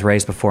eyebrows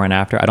raised before and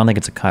after. I don't think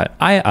it's a cut.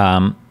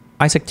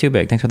 Isaac Too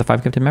Big. Thanks for the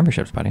 5 gifted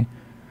memberships, buddy.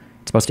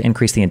 It's supposed to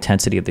increase the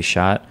intensity of the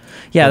shot.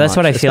 Yeah, that's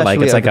what I feel like.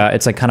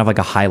 It's like kind of like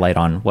a highlight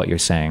on what you're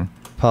saying.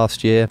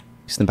 Past year,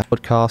 the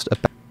podcast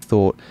about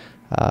thought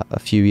a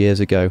few years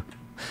ago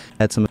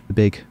had some of the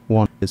big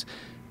ones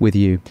with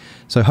you.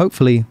 So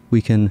hopefully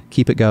we can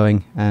keep it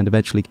going and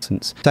eventually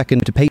since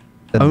second to pay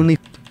only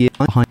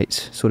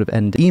height sort of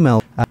end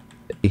email.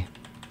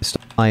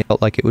 I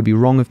felt like it would be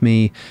wrong of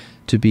me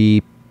to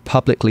be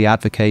publicly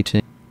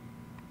advocating.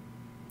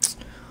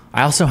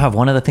 I also have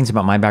one of the things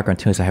about my background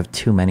too is I have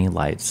too many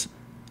lights.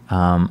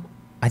 I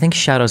think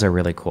shadows are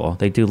really cool.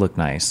 They do look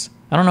nice.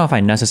 I don't know if I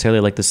necessarily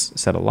like this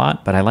set a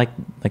lot, but I like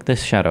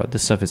this shadow.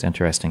 This stuff is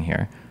interesting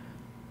here.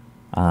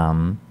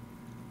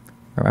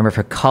 Remember,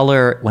 for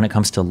color, when it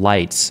comes to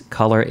lights,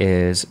 color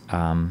is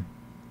do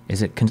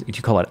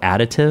you call it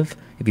additive?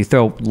 If you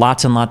throw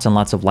lots and lots and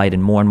lots of light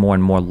and more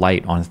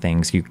light on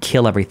things, you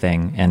kill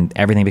everything and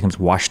everything becomes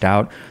washed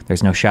out.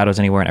 There's no shadows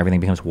anywhere and everything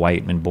becomes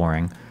white and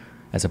boring,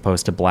 as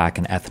opposed to black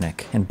and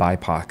ethnic and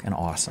BIPOC and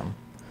awesome.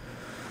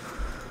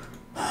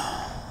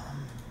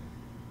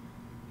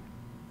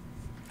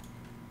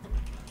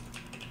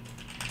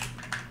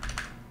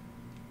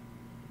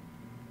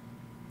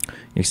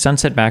 Your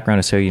sunset background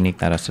is so unique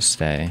that has to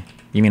stay.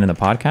 You mean in the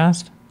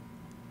podcast?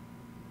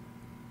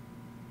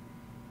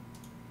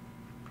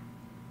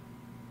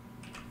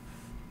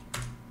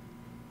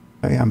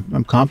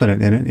 I'm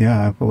confident in it.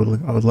 Yeah, I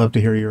would love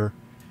to hear your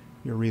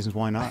reasons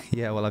why not.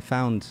 Yeah, well, I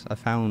found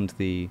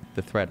the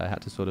thread. I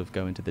had to sort of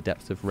go into the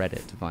depths of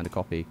Reddit to find a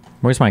copy.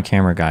 Where's my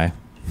camera guy?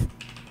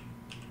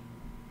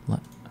 Oh,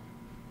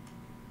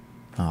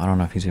 I don't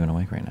know if he's even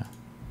awake right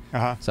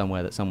now.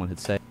 Somewhere that someone had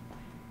saved.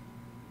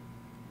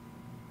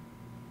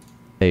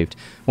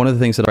 One of the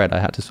things that I read, I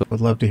had to sort of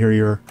would love to hear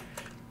your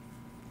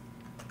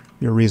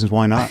reasons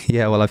why not.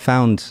 Yeah, well, I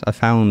found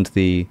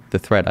the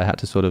thread. I had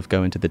to sort of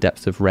go into the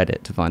depths of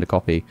Reddit to find a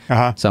copy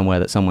somewhere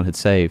that someone had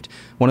saved.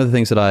 One of the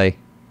things that I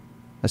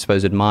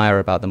suppose admire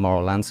about the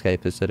moral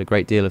landscape is that a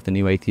great deal of the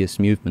new atheist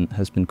movement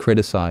has been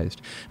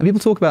criticized, and people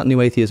talk about new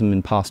atheism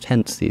in past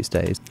tense these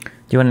days. Do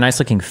you want a nice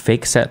looking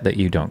fake set that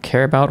you don't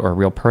care about, or a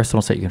real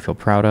personal set you can feel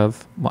proud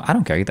of? Well, I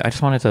don't care either. I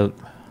just wanted to.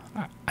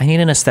 I need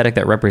an aesthetic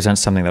that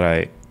represents something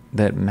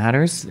that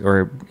matters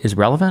or is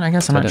relevant, I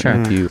guess. I'm not sure.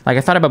 Like,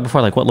 I thought about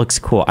before, like, what looks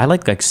cool. I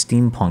like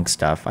steampunk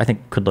stuff. I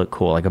think could look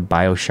cool, like a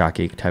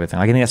Bioshock-y type of thing.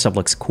 Like, I think that stuff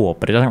looks cool,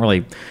 but it doesn't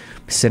really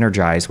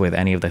synergize with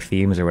any of the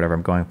themes or whatever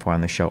I'm going for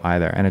on the show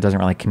either. And it doesn't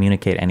really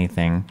communicate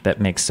anything that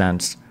makes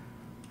sense.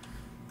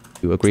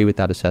 You agree with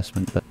that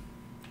assessment, but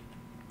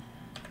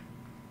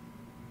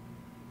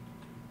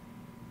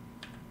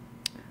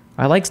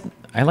I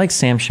like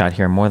Sam's shot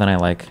here more than I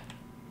like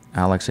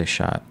Alex's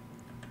shot.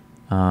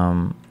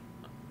 I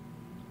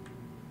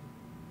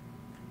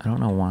don't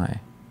know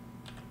why.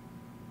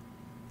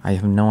 I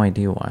have no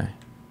idea why.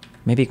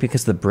 Maybe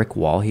because the brick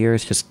wall here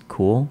is just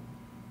cool.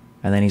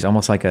 And then he's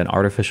almost like an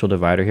artificial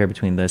divider here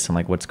between this and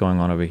like what's going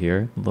on over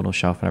here. The little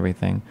shelf and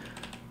everything.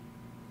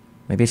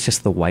 Maybe it's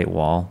just the white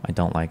wall I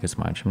don't like as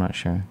much. I'm not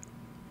sure.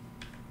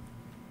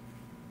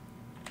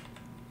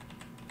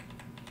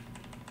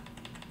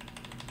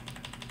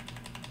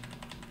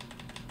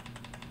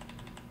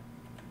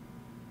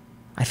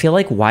 I feel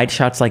like wide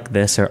shots like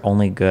this are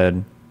only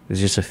good. It's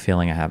just a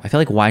feeling I have. I feel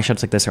like wide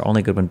shots like this are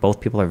only good when both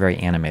people are very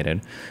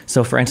animated.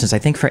 So for instance, I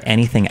think for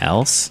anything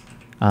else,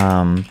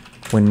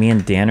 when me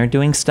and Dan are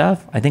doing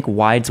stuff, I think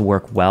wides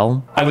work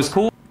well. I was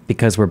cool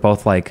because we're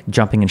both like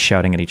jumping and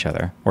shouting at each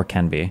other, or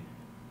can be.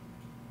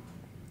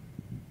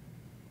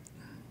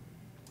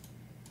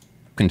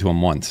 To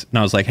him once, and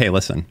I was like, hey,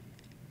 listen,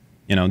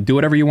 you know, do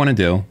whatever you want to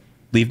do.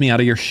 Leave me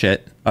out of your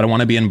shit. I don't want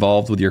to be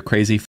involved with your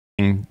crazy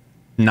f***ing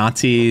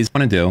Nazis. I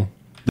want to do.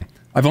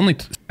 I've only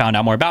found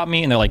out more about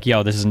me, and they're like,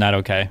 yo, this is not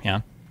okay.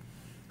 Yeah.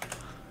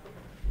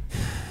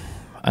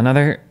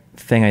 Another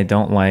thing I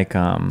don't like,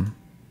 I'm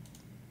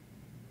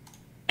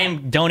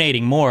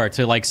donating more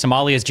to like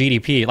Somalia's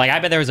GDP. Like, I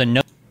bet there was a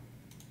no.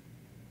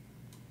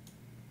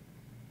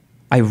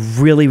 I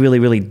really, really,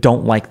 really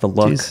don't like the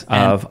look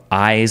of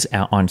eyes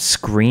on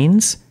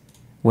screens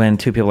when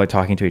two people are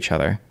talking to each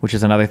other, which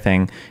is another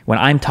thing. When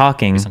I'm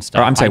talking,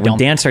 or I'm sorry, when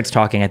Dan starts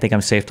talking, I think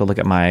I'm safe to look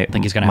at my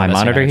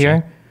monitor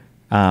here.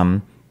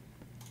 I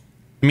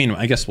mean,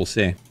 I guess we'll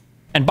see.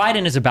 And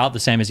Biden is about the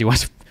same as he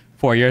was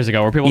 4 years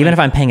ago, where people even if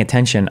I'm paying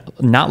attention,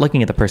 not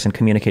looking at the person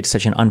communicates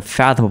such an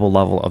unfathomable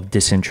level of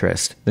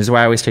disinterest. This is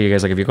why I always tell you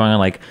guys, like, if you're going on,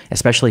 like,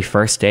 especially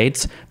first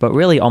dates, but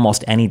really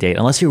almost any date,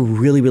 unless you're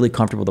really, really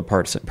comfortable with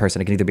the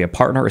person, it can either be a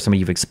partner or somebody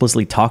you've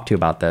explicitly talked to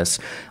about this.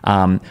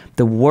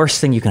 The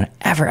worst thing you can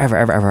ever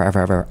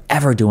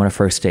do on a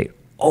first date,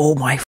 oh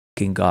my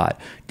fucking God,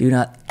 do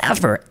not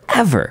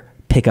ever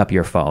pick up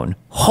your phone.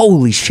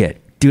 Holy shit.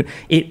 Dude,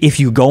 if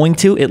you're going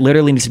to, it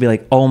literally needs to be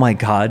like, oh my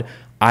God,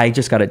 I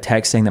just got a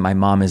text saying that my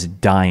mom is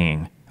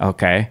dying,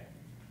 okay?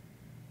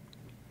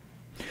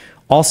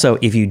 Also,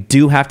 if you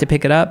do have to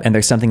pick it up and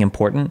there's something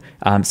important,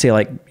 say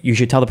like, you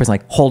should tell the person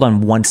like, hold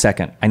on 1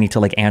 second. I need to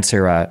like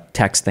answer a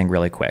text thing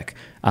really quick.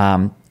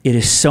 It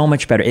is so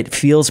much better. It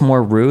feels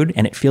more rude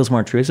and it feels more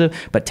intrusive,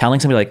 but telling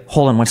somebody like,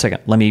 hold on 1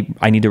 second,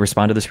 I need to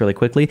respond to this really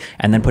quickly,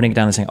 and then putting it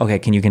down and saying, okay,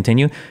 can you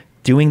continue?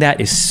 Doing that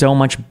is so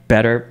much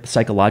better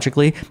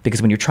psychologically,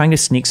 because when you're trying to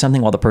sneak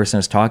something while the person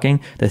is talking,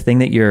 the thing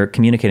that you're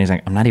communicating is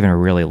like, I'm not even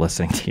really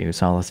listening to you,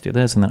 so let's do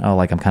this, and then, oh,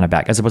 like, I'm kind of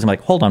back. As opposed to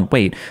like, hold on,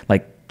 wait,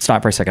 like,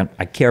 stop for a second.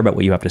 I care about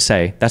what you have to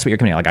say. That's what you're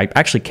communicating. Like, I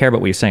actually care about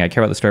what you're saying. I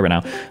care about the story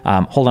right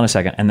now. Hold on a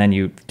second. And then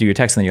you do your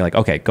text, and then you're like,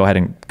 okay, go ahead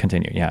and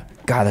continue. Yeah.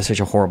 God, that's such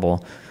a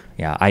horrible,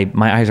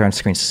 my eyes are on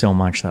screen so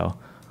much though.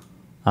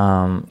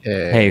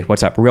 Hey,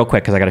 what's up? Real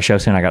quick, because I got a show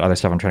soon. I got other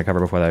stuff I'm trying to cover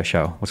before that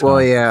show. What's going on?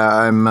 Well, yeah,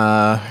 I'm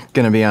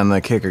going to be on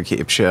the Kick or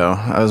Keep show.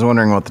 I was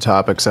wondering what the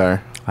topics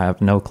are. I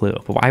have no clue.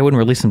 But I wouldn't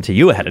release them to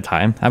you ahead of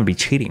time. That would be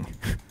cheating.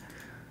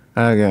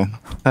 Okay.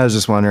 I was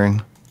just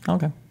wondering.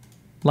 Okay.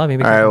 Love you.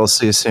 All right, we'll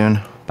see you soon.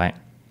 Bye.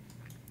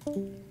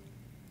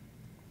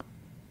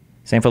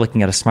 Same for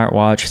looking at a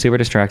smartwatch. Super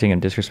distracting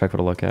and disrespectful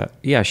to look at.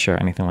 Yeah, sure.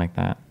 Anything like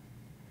that.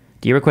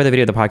 Do you record the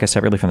video of the podcast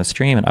separately from the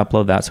stream and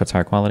upload that so it's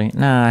higher quality?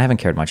 Nah, I haven't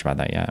cared much about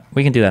that yet.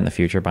 We can do that in the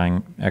future,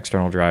 buying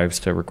external drives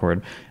to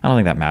record. I don't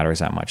think that matters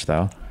that much,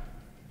 though.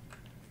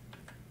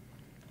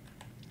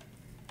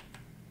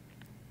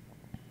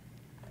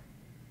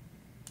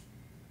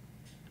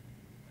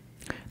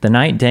 The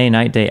night day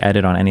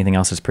edit on anything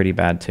else is pretty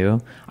bad,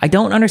 too. I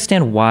don't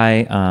understand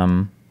why...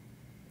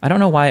 I don't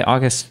know why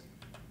August...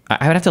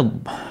 I would have to...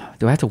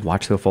 Do I have to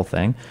watch the full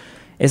thing?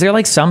 Is there,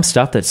 like, some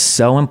stuff that's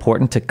so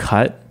important to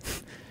cut...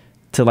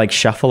 to like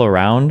shuffle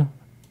around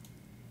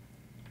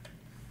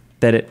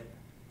that it,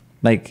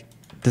 like,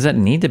 does it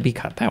need to be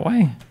cut that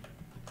way?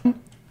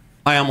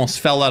 I almost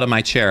fell out of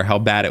my chair how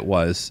bad it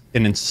was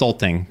and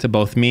insulting to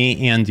both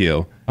me and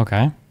you.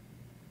 Okay.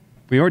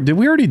 Did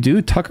we already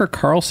do Tucker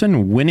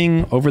Carlson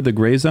winning over the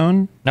gray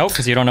zone? Nope,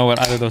 because you don't know what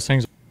either of those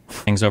things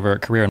over a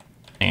career.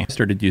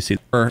 Or did you see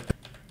her?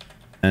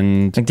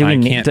 And like,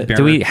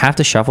 do we have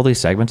to shuffle these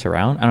segments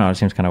around? I don't know. It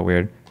seems kind of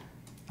weird.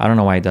 I don't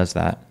know why he does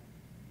that.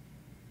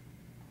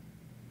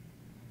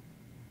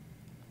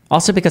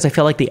 Also, because I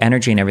feel like the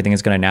energy and everything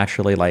is going to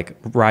naturally like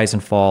rise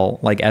and fall,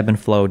 like ebb and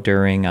flow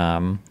during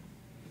a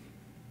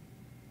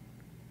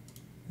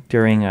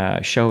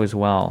show as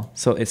well.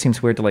 So it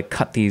seems weird to like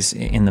cut these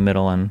in the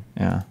middle, and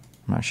yeah,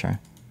 I'm not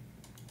sure.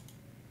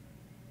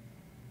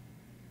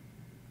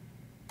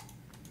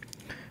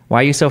 Why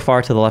are you so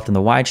far to the left in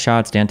the wide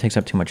shots? Dan takes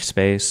up too much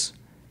space.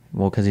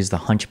 Well, because he's the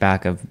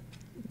hunchback of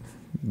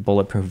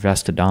bulletproof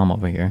vest Dom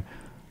over here.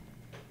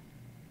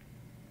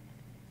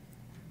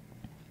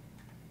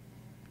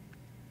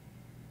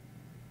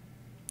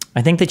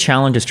 I think the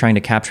challenge is trying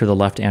to capture the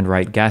left and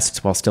right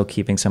guests while still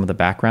keeping some of the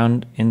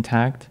background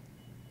intact.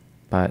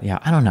 But yeah,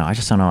 I don't know. I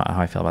just don't know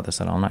how I feel about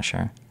this at all. I'm not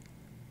sure.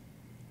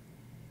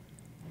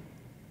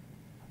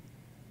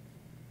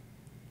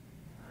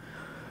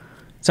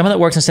 Someone that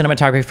works in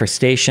cinematography for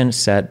station,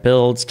 set,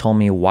 builds told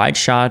me wide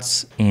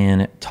shots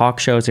in talk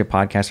shows or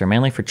podcasts are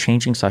mainly for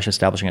changing /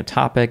 establishing a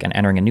topic and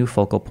entering a new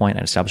focal point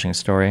and establishing a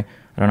story.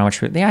 I don't know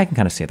which... Yeah, I can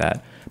kind of see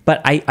that.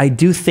 But I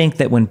do think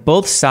that when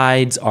both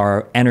sides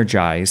are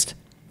energized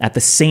at the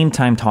same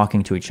time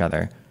talking to each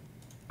other,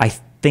 I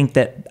think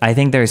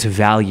there's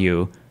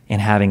value in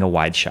having a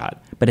wide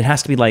shot. But it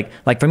has to be like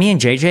for me and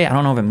JJ, I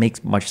don't know if it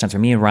makes much sense. For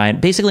me and Ryan,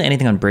 basically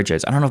anything on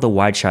bridges, I don't know if the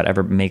wide shot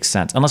ever makes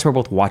sense unless we're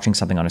both watching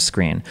something on a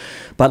screen.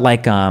 But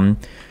like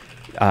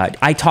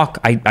I talk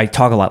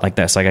a lot like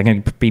this. Like I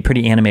can be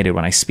pretty animated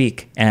when I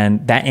speak,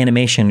 and that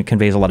animation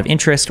conveys a lot of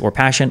interest or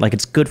passion. Like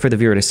it's good for the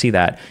viewer to see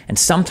that. And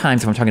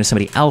sometimes if I'm talking to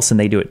somebody else and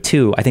they do it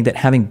too, I think that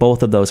having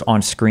both of those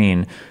on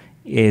screen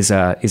is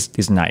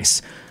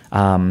nice.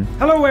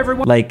 Hello,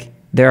 everyone. Like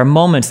there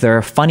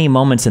are funny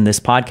moments in this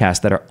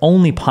podcast that are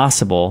only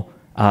possible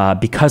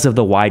because of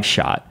the wide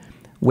shot.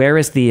 Where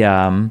is the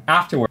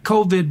afterward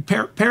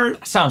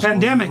COVID sounds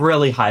pandemic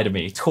really high to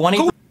me.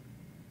 20.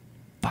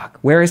 Fuck.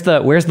 Where's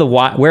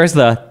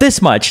the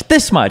this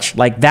much?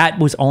 Like that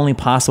was only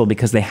possible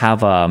because they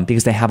have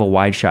a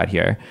wide shot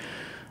here.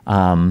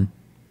 Damn,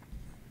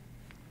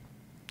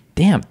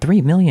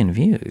 3 million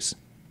views.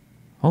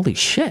 Holy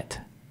shit.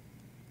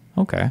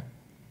 Okay.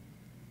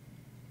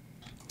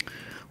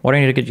 What do I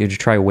need to get you to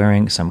try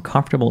wearing some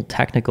comfortable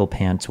technical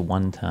pants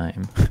one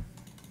time?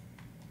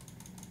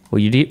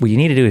 What you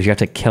need to do is you have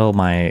to kill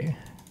my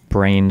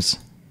brain's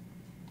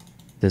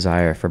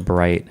desire for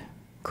bright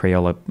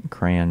Crayola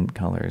crayon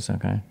colors,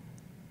 okay?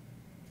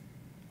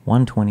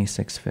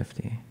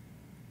 126.50.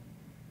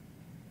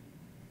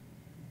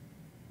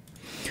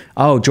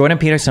 Oh, Jordan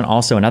Peterson,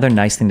 also another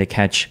nice thing to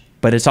catch,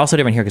 but it's also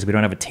different here because we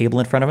don't have a table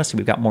in front of us, so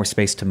we've got more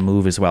space to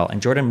move as well.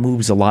 And Jordan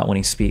moves a lot when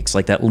he speaks,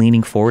 like that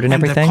leaning forward and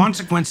everything. The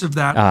consequence of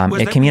that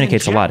was it that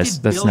communicates we a lot.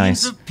 injected That's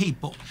nice. Of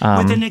people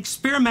with an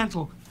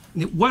experimental.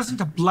 It wasn't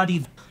a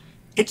bloody.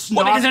 It's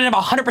Well, not. because it have a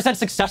 100%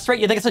 success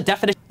rate. You think it's a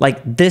definition?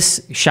 Like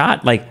this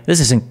shot, like this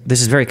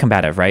is very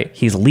combative, right?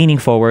 He's leaning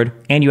forward,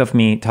 and you have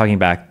me talking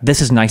back.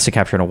 This is nice to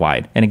capture in a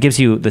wide, and it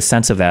gives you the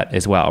sense of that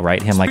as well, right?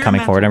 Him like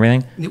coming forward and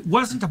everything. It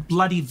wasn't a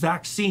bloody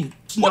vaccine.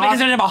 It's Well, not- because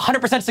it have a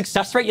 100%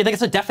 success rate. You think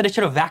it's a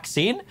definition of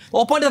vaccine? The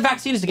whole point of the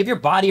vaccine is to give your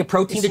body a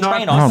protein It's to not-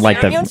 train I on. don't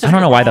like the. I don't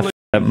know why the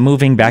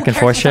moving back and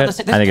forth shit. I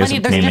think it's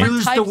meaning.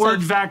 Used the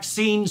word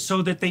vaccine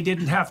so that they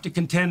didn't have to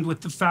contend with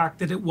the fact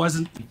that it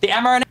wasn't the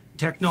mRNA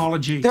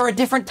technology. There are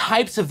different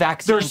types of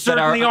vaccines There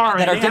certainly are,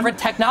 that are and different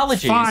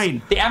technologies.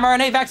 fine. The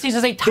mRNA vaccines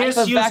is a type This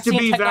of used vaccine to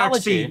be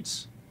technology.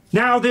 vaccines.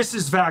 Now this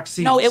is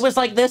vaccines. No, it was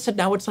like this, and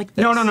now it's like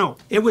this. No.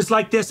 It was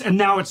like this, and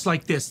now it's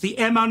like this. The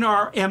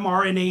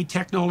mRNA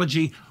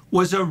technology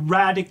was a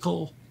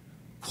radical,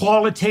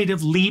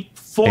 qualitative leap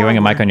Are forward. you wearing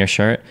a mic on your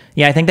shirt?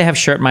 Yeah, I think they have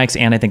shirt mics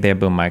and I think they have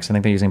boom mics. I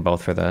think they're using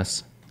both for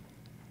this.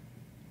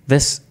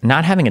 This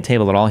not having a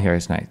table at all here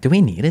is nice. Do we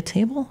need a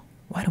table?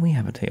 Why do we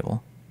have a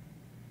table?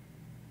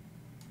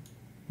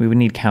 We would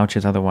need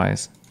couches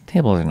otherwise.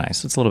 Tables are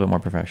nice. It's a little bit more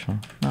professional.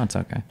 No, it's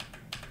okay.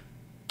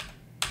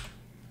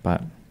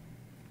 But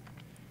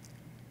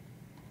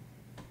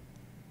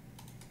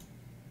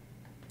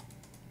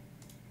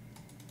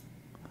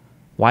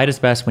wide is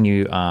best when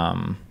you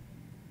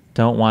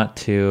don't want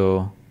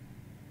to.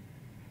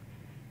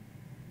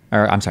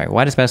 Or I'm sorry,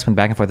 wide is best when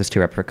back and forth is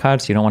too rapid for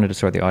cuts. You don't want to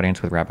distort the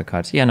audience with rapid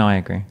cuts. Yeah, no, I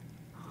agree.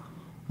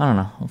 I don't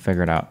know. We'll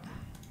figure it out.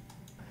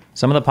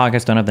 Some of the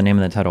podcasts don't have the name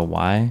of the title.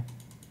 Why?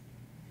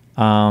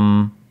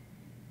 I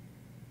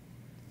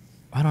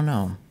don't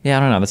know. Yeah, I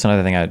don't know. That's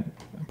another thing I'd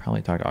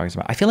probably talk to August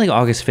about. I feel like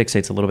August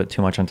fixates a little bit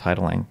too much on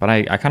titling, but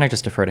I kind of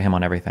just defer to him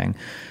on everything.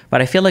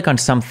 But I feel like on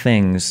some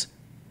things,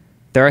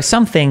 there are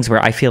some things where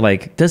I feel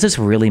like, does this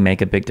really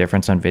make a big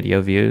difference on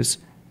video views?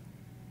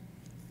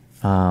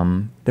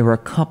 There were a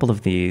couple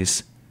of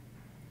these.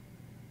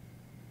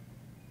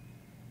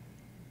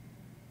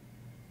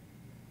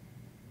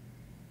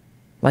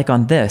 Like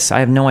on this, I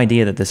have no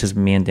idea that this is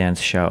me and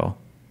Dan's show.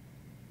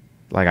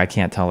 Like I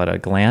can't tell at a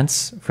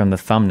glance from the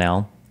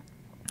thumbnail,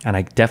 and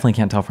I definitely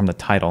can't tell from the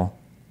title.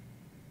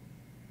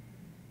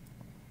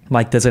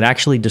 Like, does it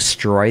actually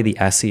destroy the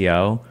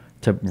SEO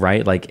to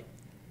write like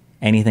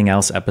anything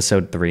else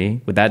episode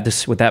 3? Would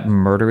that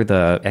murder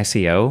the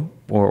SEO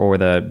or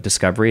the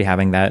discovery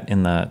having that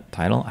in the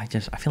title? I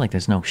feel like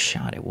there's no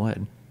shot it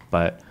would,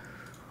 but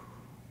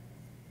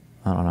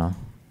I don't know.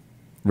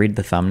 Read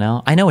the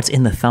thumbnail. I know it's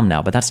in the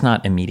thumbnail, but that's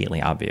not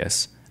immediately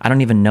obvious. I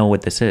don't even know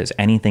what this is.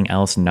 Anything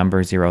else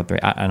number 03.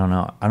 I don't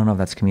know. I don't know if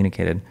that's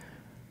communicated.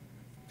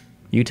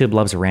 YouTube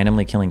loves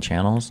randomly killing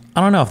channels. I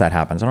don't know if that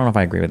happens. I don't know if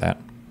I agree with that.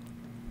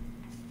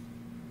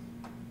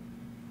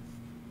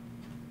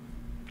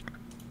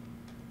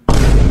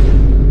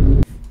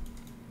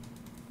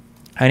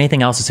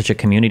 Anything else is such a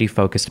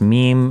community-focused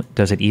meme.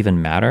 Does it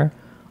even matter?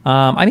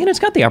 I mean, it's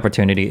got the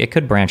opportunity. It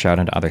could branch out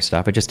into other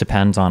stuff. It just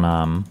depends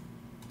on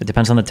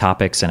the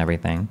topics and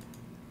everything.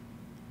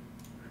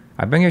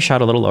 I bring your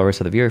shot a little lower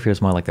so the viewer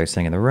feels more like they're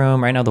sitting in the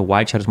room. Right now, the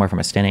wide shot is more from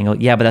a standing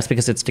angle. Yeah, but that's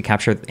because it's to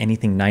capture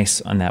anything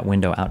nice on that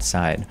window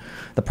outside.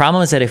 The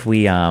problem is that if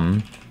we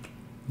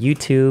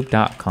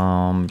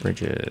youtube.com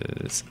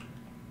bridges.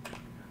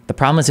 The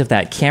problem is if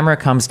that camera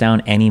comes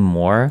down any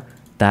more,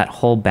 that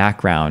whole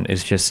background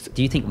is just...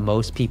 Do you think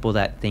most people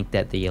that think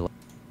that the...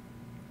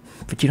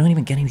 But you don't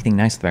even get anything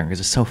nice in the background because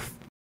it's so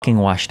fucking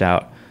washed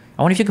out.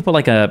 I wonder if you could put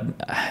like a...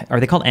 Are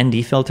they called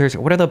ND filters?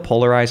 Or what are the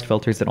polarized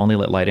filters that only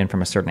let light in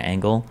from a certain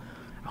angle?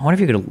 I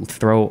wonder if you could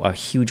throw a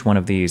huge one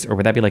of these, or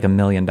would that be like $1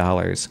 million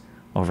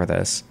over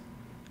this?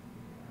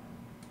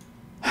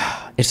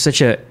 It's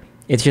such a...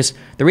 It's just,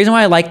 the reason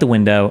why I like the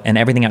window and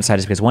everything outside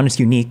is because, one, it's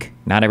unique.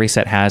 Not every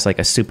set has like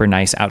a super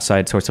nice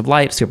outside source of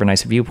light, super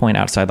nice viewpoint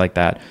outside like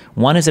that.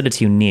 One is that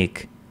it's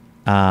unique.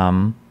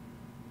 And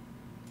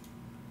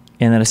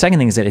then the second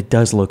thing is that it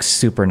does look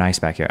super nice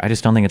back here. I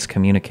just don't think it's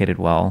communicated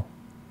well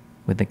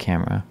with the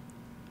camera.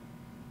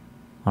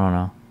 I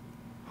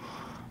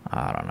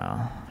don't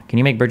know. Can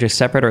you make bridges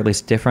separate or at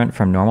least different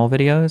from normal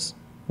videos?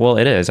 Well,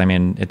 it is. I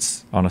mean,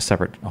 it's on a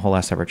whole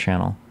ass separate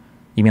channel.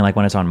 You mean like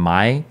when it's on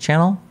my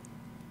channel?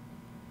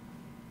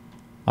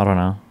 I don't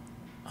know.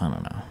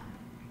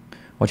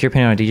 What's your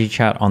opinion on DG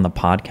chat on the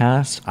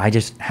podcast?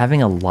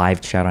 Having a live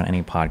chat on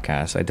any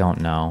podcast, I don't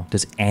know.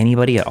 Does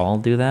anybody at all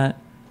do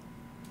that?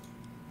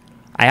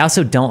 I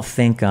also don't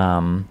think,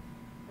 I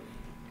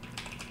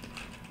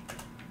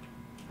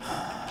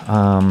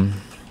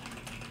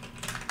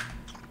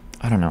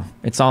don't know.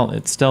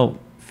 It's still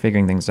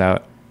figuring things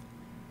out.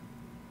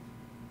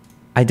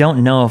 I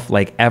don't know if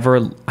I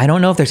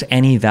don't know if there's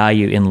any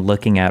value in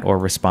looking at or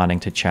responding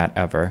to chat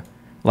ever.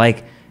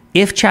 Like,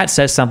 if chat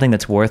says something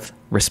that's worth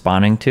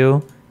responding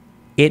to,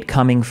 it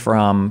coming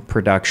from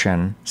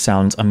production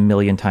sounds a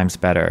million times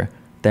better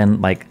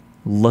than like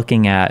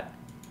looking at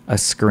a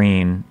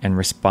screen and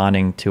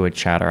responding to a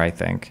chatter, I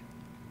think.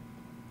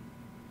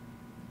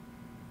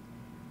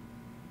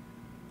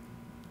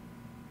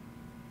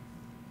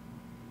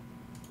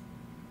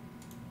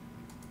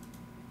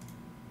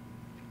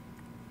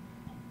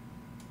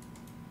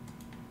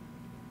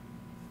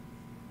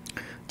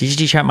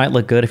 DGG chat might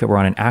look good if it were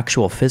on an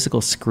actual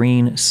physical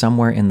screen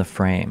somewhere in the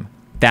frame.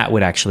 That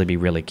would actually be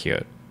really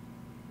cute.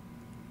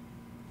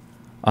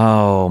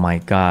 Oh my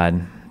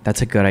god.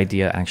 That's a good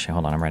idea. Actually,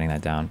 hold on, I'm writing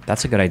that down.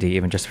 That's a good idea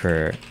even just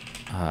for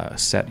a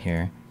set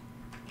here.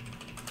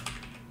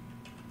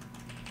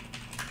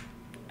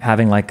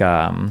 Having like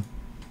a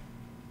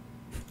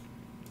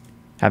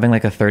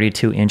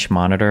 32-inch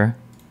monitor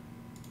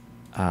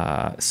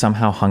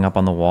somehow hung up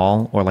on the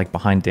wall or like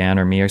behind Dan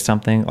or me or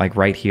something, like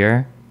right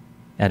here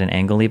at an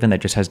angle even that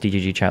just has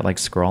DGG chat like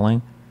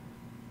scrolling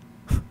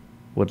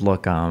would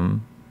look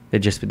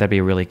that'd be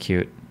a really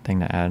cute thing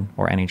to add,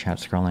 or any chat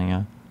scrolling.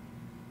 Yeah.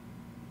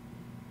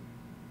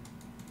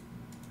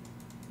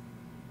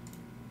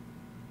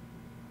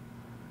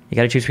 You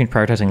got to choose between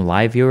prioritizing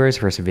live viewers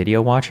versus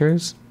video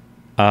watchers.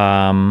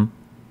 I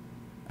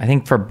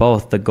think for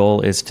both the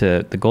goal is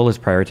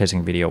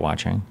prioritizing video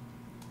watching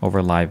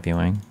over live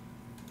viewing.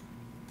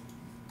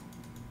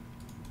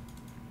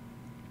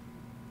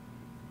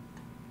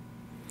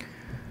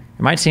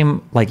 It might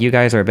seem like you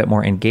guys are a bit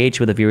more engaged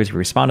with the viewers who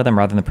respond to them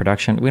rather than the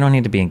production. We don't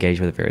need to be engaged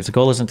with the viewers. The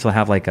goal isn't to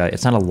have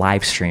it's not a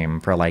live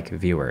stream for like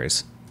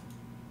viewers.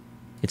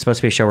 It's supposed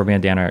to be a show where me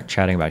and Dan are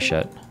chatting about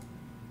shit.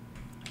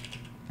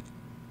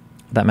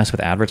 That mess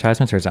with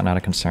advertisements, or is that not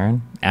a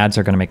concern? Ads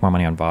are going to make more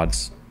money on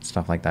VODs,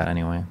 stuff like that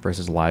anyway,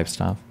 versus live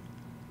stuff.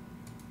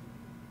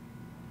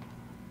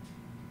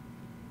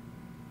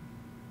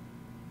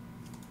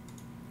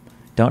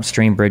 Don't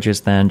stream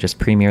bridges then, just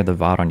premiere the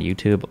VOD on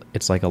YouTube.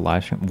 It's like a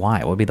live stream. Why?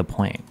 What would be the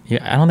point?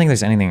 I don't think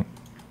there's anything.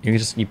 You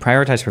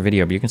prioritize for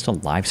video, but you can still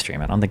live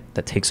stream it. I don't think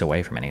that takes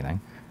away from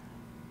anything.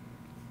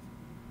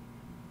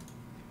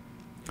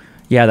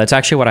 Yeah, that's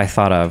actually what I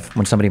thought of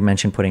when somebody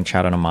mentioned putting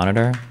chat on a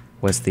monitor,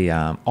 was the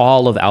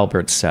all of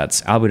Albert's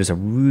sets. Albert is a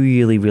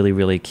really, really,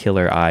 really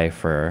killer eye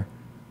for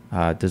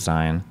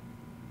design.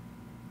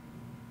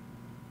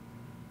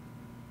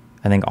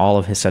 I think all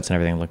of his sets and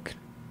everything look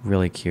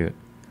really cute.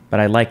 But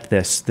I liked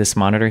this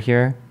monitor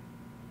here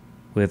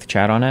with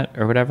chat on it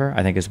or whatever,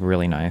 I think is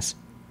really nice.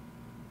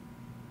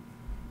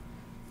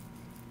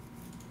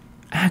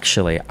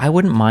 Actually, I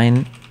wouldn't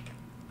mind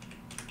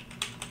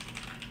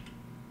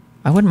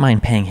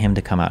paying him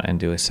to come out and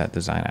do a set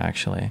design,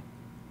 actually.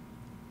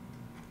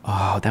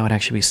 Oh, that would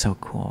actually be so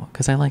cool,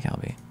 because I like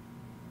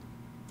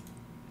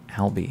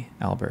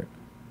Albert.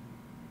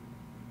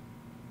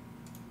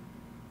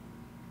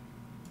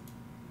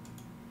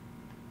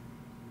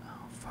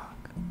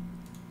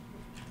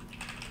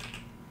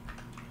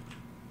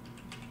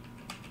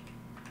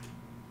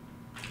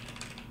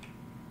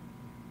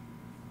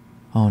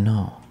 Oh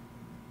no.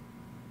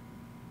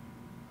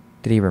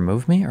 Did he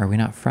remove me, or are we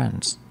not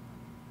friends?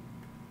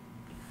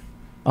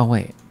 Oh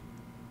wait.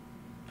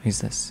 Who's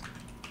this?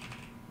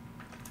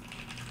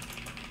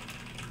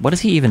 What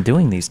is he even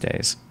doing these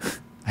days?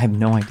 I have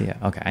no idea.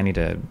 Okay, I need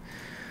to